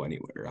go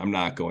anywhere. I'm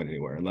not going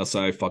anywhere unless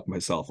I fuck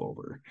myself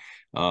over.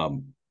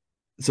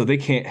 So they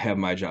can't have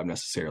my job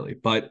necessarily.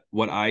 But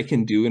what I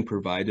can do and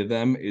provide to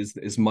them is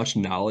as much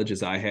knowledge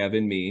as I have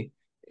in me,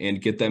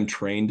 and get them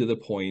trained to the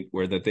point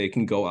where that they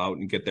can go out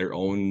and get their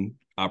own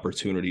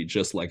opportunity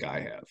just like I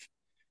have.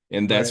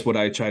 And that's Right. what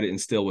I try to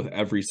instill with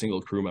every single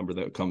crew member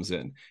that comes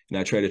in. And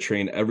I try to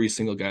train every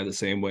single guy the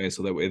same way,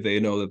 so that way they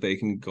know that they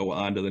can go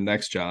on to the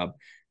next job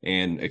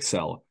and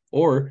excel.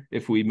 Or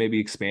if we maybe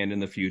expand in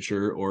the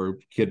future or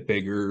get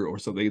bigger or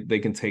something, they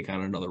can take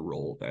on another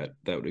role that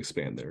would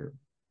expand their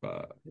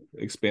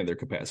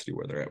capacity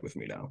where they're at with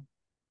me now.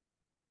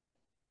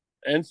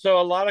 And so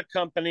a lot of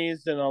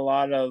companies and a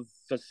lot of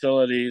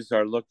facilities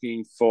are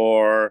looking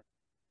for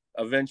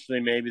eventually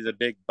maybe the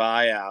big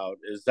buyout.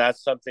 Is that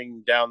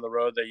something down the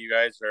road that you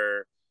guys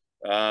are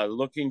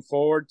looking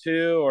forward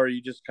to, or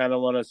you just kind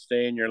of want to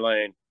stay in your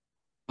lane?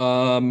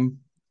 Um,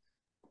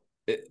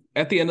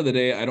 at the end of the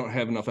day, I don't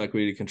have enough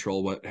equity to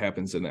control what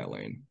happens in that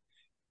lane.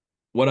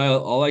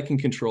 All I can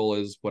control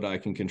is what I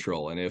can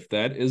control. And if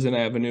that is an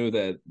avenue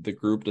that the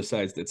group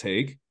decides to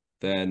take,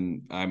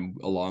 then I'm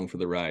along for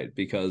the ride,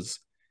 because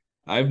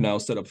I've now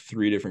set up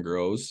 3 different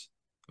grows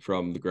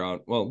from the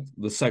ground. Well,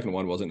 the second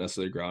one wasn't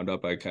necessarily ground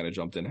up. I kind of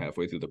jumped in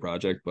halfway through the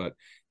project, but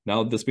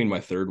now this being my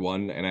third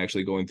one and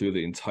actually going through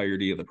the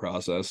entirety of the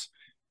process,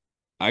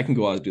 I can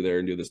go out there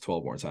and do this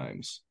 12 more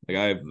times. Like,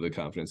 I have the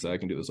confidence that I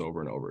can do this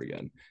over and over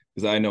again,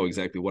 because I know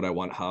exactly what I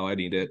want, how I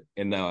need it.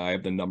 And now I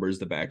have the numbers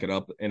to back it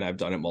up. And I've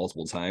done it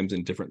multiple times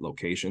in different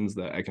locations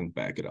that I can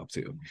back it up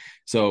to.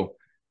 So,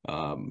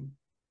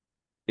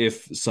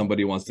 if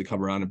somebody wants to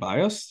come around and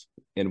buy us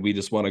and we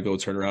just want to go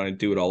turn around and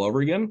do it all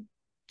over again,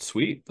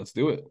 sweet, let's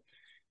do it.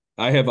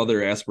 I have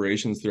other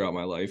aspirations throughout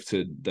my life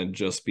than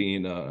just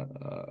being a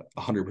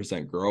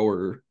 100%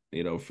 grower,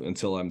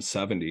 until I'm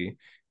 70.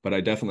 But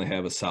I definitely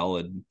have a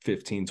solid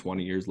 15,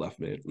 20 years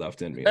left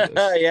in me in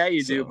this. Yeah,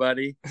 you do, So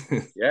buddy.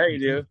 Yeah, you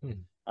do.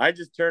 I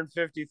just turned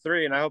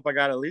 53 and I hope I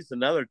got at least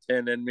another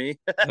 10 in me.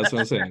 that's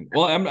what I'm saying.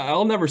 Well,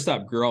 I'll never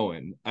stop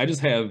growing. I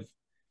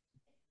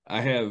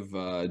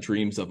have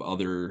dreams of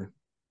other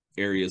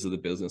areas of the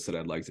business that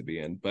I'd like to be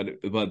in,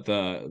 but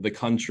the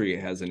country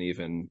hasn't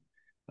even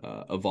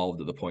evolved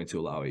to the point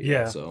to allow it yet.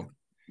 Yeah. So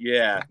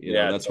Yeah,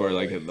 that's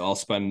totally. where, like, I'll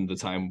spend the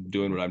time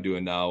doing what I'm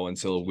doing now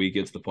until we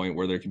get to the point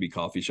where there can be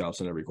coffee shops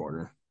in every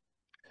corner.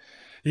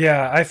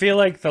 Yeah, I feel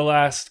like the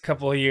last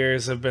couple of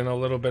years have been a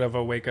little bit of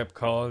a wake up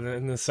call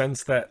in the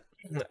sense that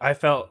I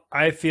feel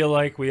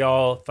like we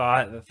all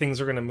thought that things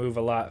were going to move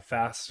a lot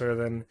faster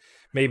than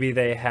maybe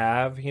they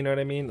have, you know what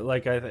I mean?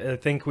 Like I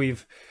think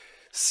we've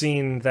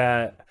seen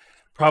that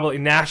probably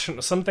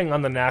national something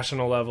on the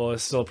national level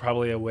is still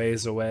probably a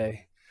ways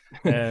away.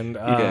 And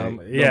Yeah,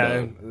 no yeah, doubt.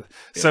 and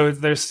Yeah. so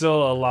there's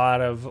still a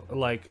lot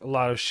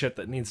of shit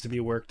that needs to be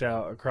worked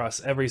out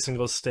across every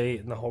single state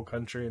in the whole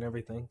country and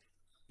everything.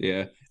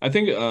 Yeah. I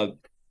think I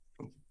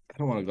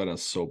don't want to go on a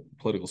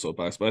political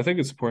soapbox, but I think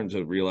it's important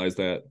to realize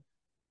that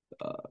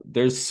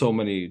there's so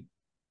many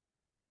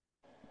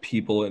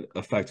people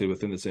affected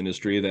within this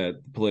industry that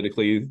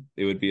politically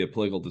it would be a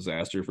political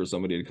disaster for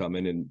somebody to come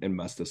in and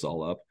mess this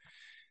all up.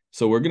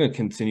 So we're going to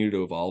continue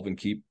to evolve and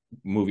keep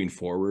moving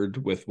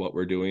forward with what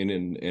we're doing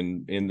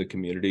in the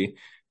community.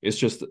 It's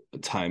just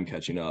time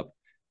catching up.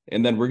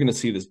 And then we're going to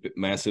see this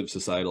massive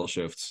societal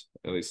shifts,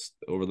 at least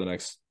over the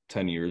next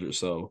 10 years or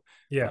so,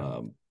 Yeah.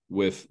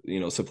 with,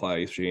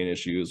 supply chain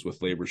issues,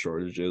 with labor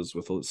shortages,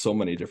 with so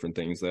many different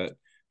things that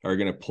are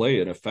going to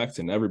play an effect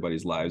in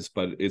everybody's lives,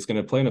 but it's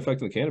going to play an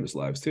effect in the cannabis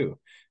lives too.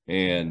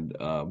 And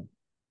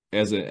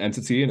as an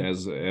entity and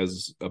as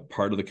a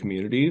part of the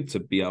community, to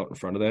be out in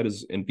front of that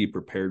and be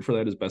prepared for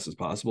that as best as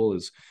possible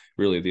is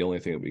really the only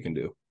thing that we can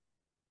do.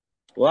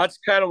 Well, that's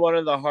kind of one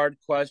of the hard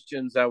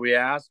questions that we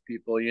ask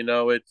people.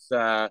 It's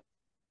a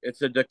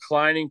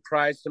declining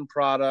price and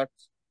product.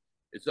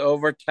 It's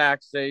over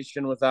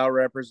taxation without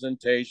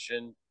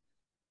representation,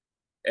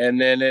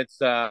 and then it's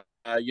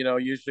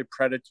usually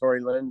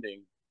predatory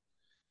lending.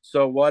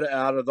 So, what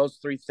out of those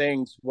 3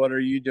 things, what are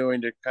you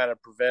doing to kind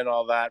of prevent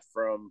all that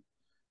from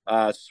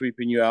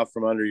sweeping you out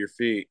from under your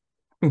feet?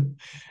 Having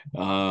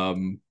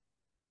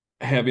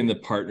the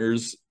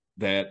partners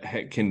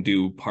that can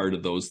do part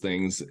of those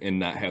things and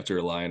not have to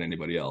rely on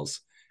anybody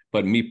else.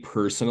 But me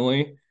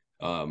personally,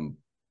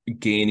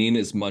 gaining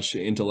as much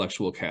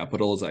intellectual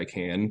capital as I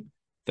can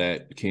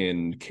that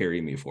can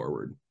carry me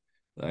forward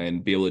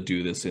and be able to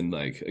do this in,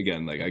 like,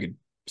 again, like I could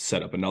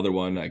set up another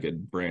one, I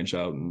could branch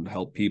out and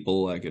help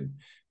people, I could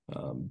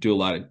do a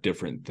lot of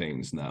different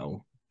things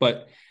now.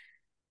 But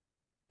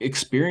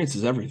experience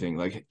is everything.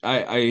 Like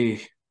I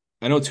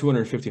know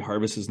 250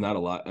 harvests is not a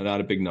lot,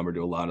 not a big number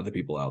to a lot of the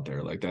people out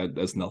there. Like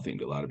that's nothing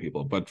to a lot of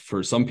people. But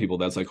for some people,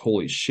 that's like,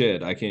 holy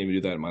shit, I can't even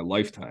do that in my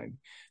lifetime.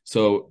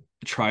 So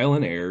trial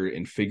and error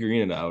and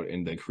figuring it out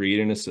and then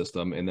creating a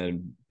system and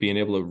then being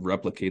able to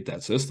replicate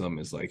that system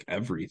is like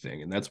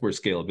everything. And that's where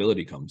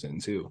scalability comes in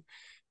too.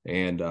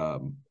 And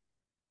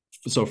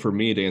so for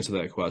me to answer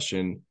that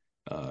question,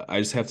 I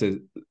just have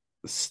to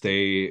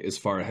stay as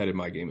far ahead of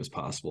my game as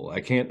possible. I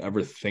can't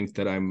ever think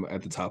that I'm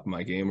at the top of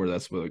my game or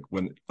that's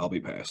when I'll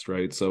be passed,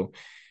 right? So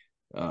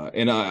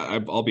and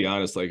I'll be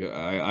honest, like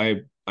I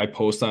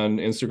post on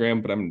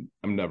Instagram, but I'm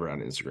never on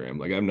Instagram.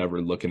 Like I'm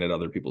never looking at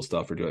other people's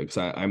stuff or doing,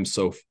 because I'm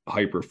so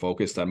hyper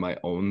focused on my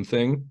own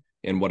thing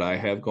and what I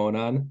have going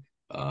on,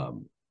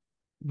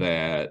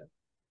 that's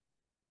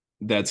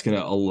going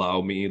to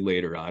allow me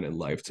later on in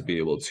life to be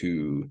able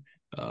to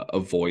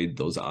avoid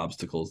those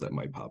obstacles that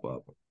might pop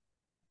up.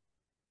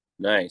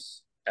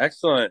 Nice.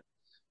 Excellent.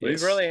 Yes.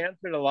 We've really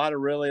answered a lot of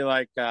really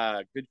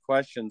good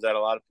questions that a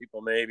lot of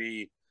people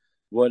maybe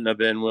wouldn't have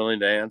been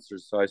willing to answer.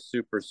 So I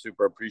super,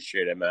 super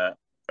appreciate it, Matt.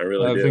 I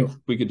really do. I think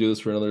we could do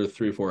this for another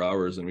 3 or 4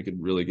 hours and we could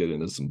really get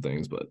into some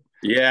things, but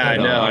yeah, I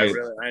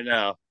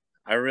know.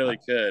 I really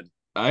could.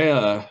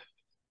 I'm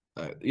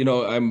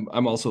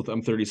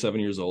 37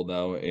 years old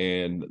now,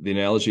 and the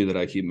analogy that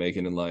I keep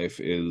making in life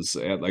is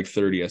at like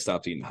 30, I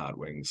stopped eating hot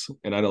wings.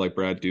 And I know, like,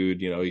 Brad,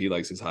 dude, he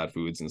likes his hot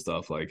foods and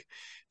stuff. Like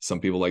some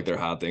people like their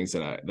hot things,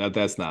 and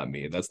that's not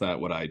me. That's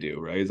not what I do,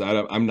 right?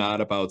 I'm not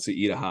about to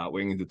eat a hot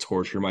wing to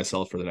torture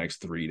myself for the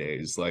next 3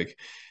 days. Like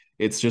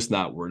it's just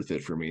not worth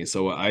it for me.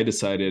 So I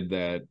decided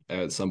that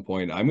at some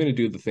point I'm going to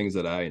do the things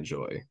that I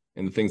enjoy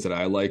and the things that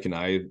I like, and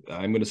I'm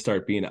going to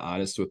start being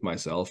honest with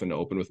myself and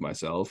open with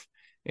myself.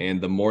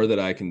 And the more that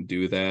I can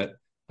do that,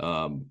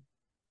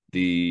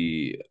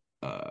 the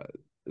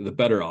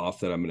better off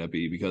that I'm going to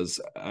be, because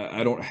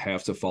I don't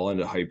have to fall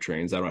into hype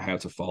trains. I don't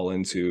have to fall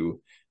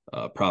into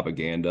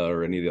propaganda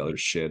or any of the other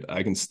shit.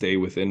 I can stay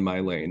within my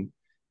lane,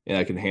 and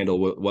I can handle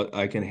what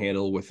I can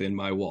handle within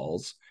my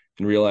walls,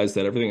 and realize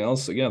that everything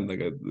else, again,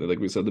 like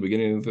we said at the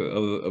beginning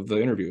of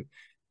the interview,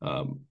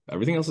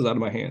 everything else is out of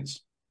my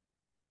hands.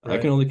 Right. I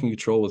can only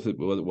control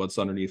what's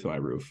underneath my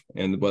roof,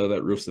 and whether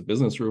that roof's the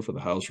business roof or the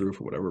house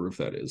roof or whatever roof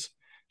that is.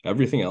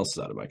 Everything else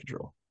is out of my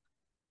control.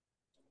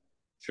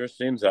 Sure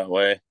seems that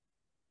way.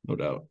 No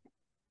doubt.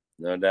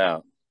 No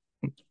doubt.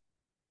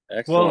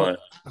 Excellent.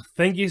 Well,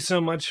 thank you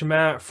so much,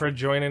 Matt, for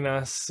joining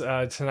us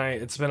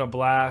tonight. It's been a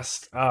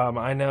blast.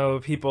 I know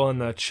people in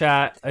the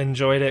chat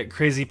enjoyed it.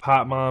 Crazy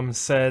Pot Mom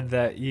said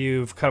that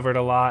you've covered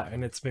a lot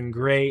and it's been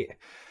great.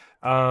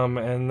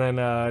 And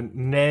then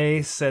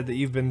Nay said that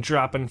you've been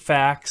dropping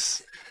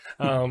facts.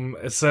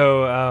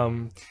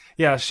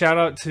 Yeah, shout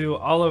out to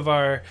all of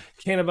our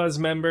Cannabuzz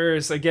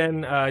members.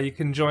 Again, you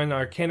can join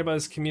our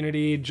Cannabuzz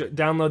community,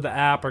 download the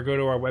app or go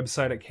to our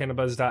website at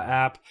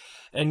cannabuzz.app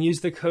and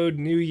use the code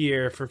New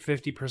Year for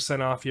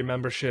 50% off your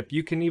membership.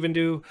 You can even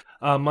do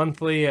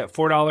monthly at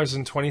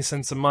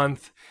 $4.20 a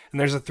month, and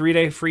there's a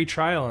 3-day free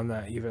trial on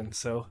that even.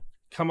 So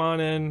come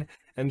on in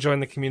and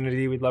join the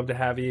community. We'd love to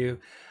have you.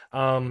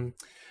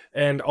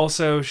 And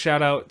also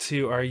shout out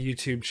to our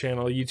YouTube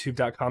channel,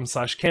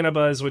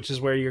 youtube.com/Cannabuzz, which is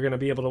where you're going to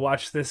be able to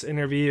watch this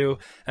interview,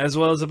 as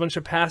well as a bunch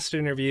of past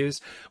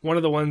interviews. One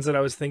of the ones that I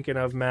was thinking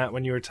of, Matt,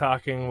 when you were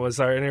talking, was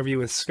our interview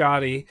with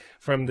Scotty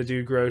from the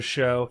Dude Grows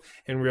Show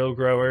and Real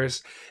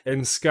Growers.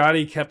 And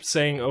Scotty kept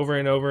saying over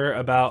and over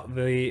about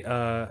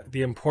the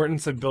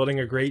importance of building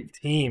a great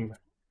team.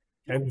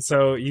 And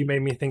so you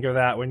made me think of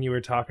that when you were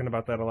talking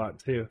about that a lot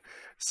too.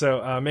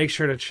 So make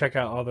sure to check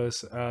out all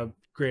those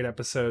great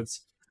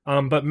episodes.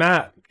 But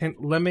Matt,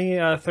 let me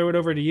throw it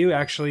over to you.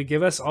 Actually,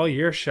 give us all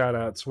your shout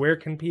outs. Where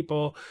can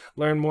people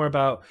learn more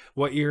about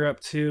what you're up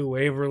to,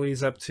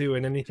 Waverly's up to,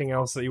 and anything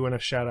else that you want to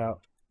shout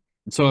out?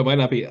 So I might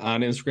not be on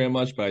Instagram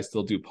much, but I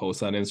still do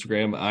posts on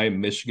Instagram.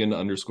 I'm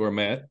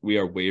Michigan_Matt. We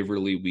are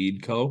Waverly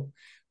Weed Co.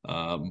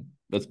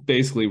 That's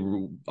basically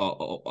the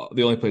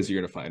only place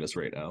you're going to find us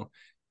right now.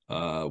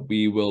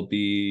 We will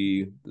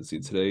be, let's see,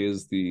 today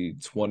is the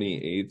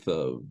 28th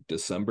of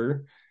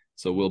December.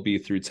 So we'll be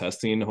through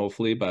testing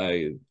hopefully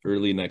by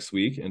early next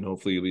week, and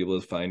hopefully you'll be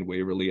able to find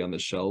Waverly on the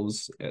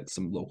shelves at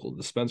some local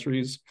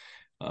dispensaries.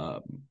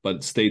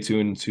 But stay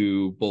tuned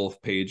to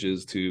both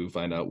pages to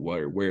find out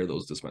where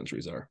those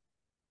dispensaries are.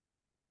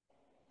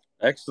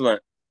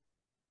 Excellent.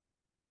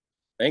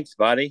 Thanks,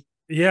 buddy.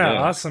 Yeah,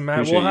 Yeah, awesome, Matt.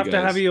 appreciate We'll you have to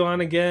have guys. you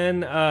on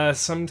again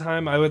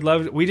sometime. I would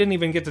love. We didn't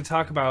even get to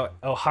talk about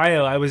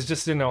Ohio. I was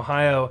just in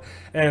Ohio,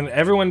 and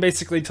everyone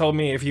basically told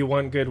me if you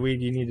want good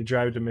weed, you need to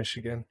drive to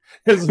Michigan.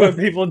 Is what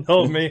people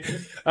told me.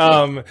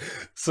 Um,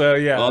 so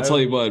Well, I'll yeah, tell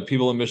you what,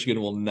 people in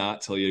Michigan will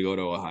not tell you to go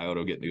to Ohio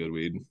to get good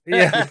weed.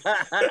 yeah.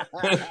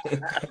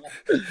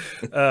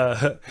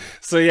 Uh,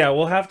 so yeah,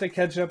 we'll have to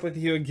catch up with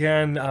you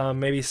again,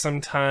 maybe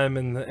sometime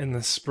in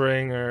the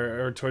spring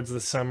or towards the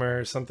summer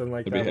or something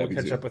like I'd be that. We'll happy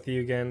catch to. up with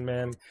you again,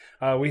 man.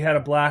 We had a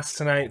blast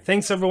tonight.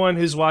 Thanks everyone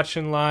who's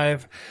watching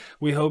live.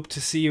 We hope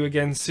to see you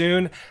again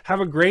soon. Have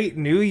a great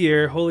new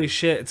year. Holy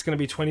shit, it's gonna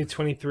be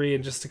 2023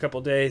 in just a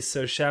couple days.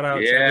 So shout out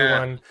to Yeah.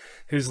 everyone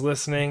who's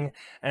listening,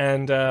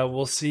 and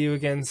we'll see you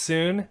again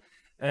soon.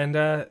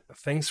 And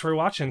thanks for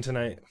watching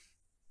tonight.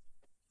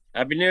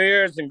 Happy New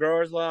Year's and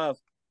growers love.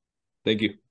 Thank you.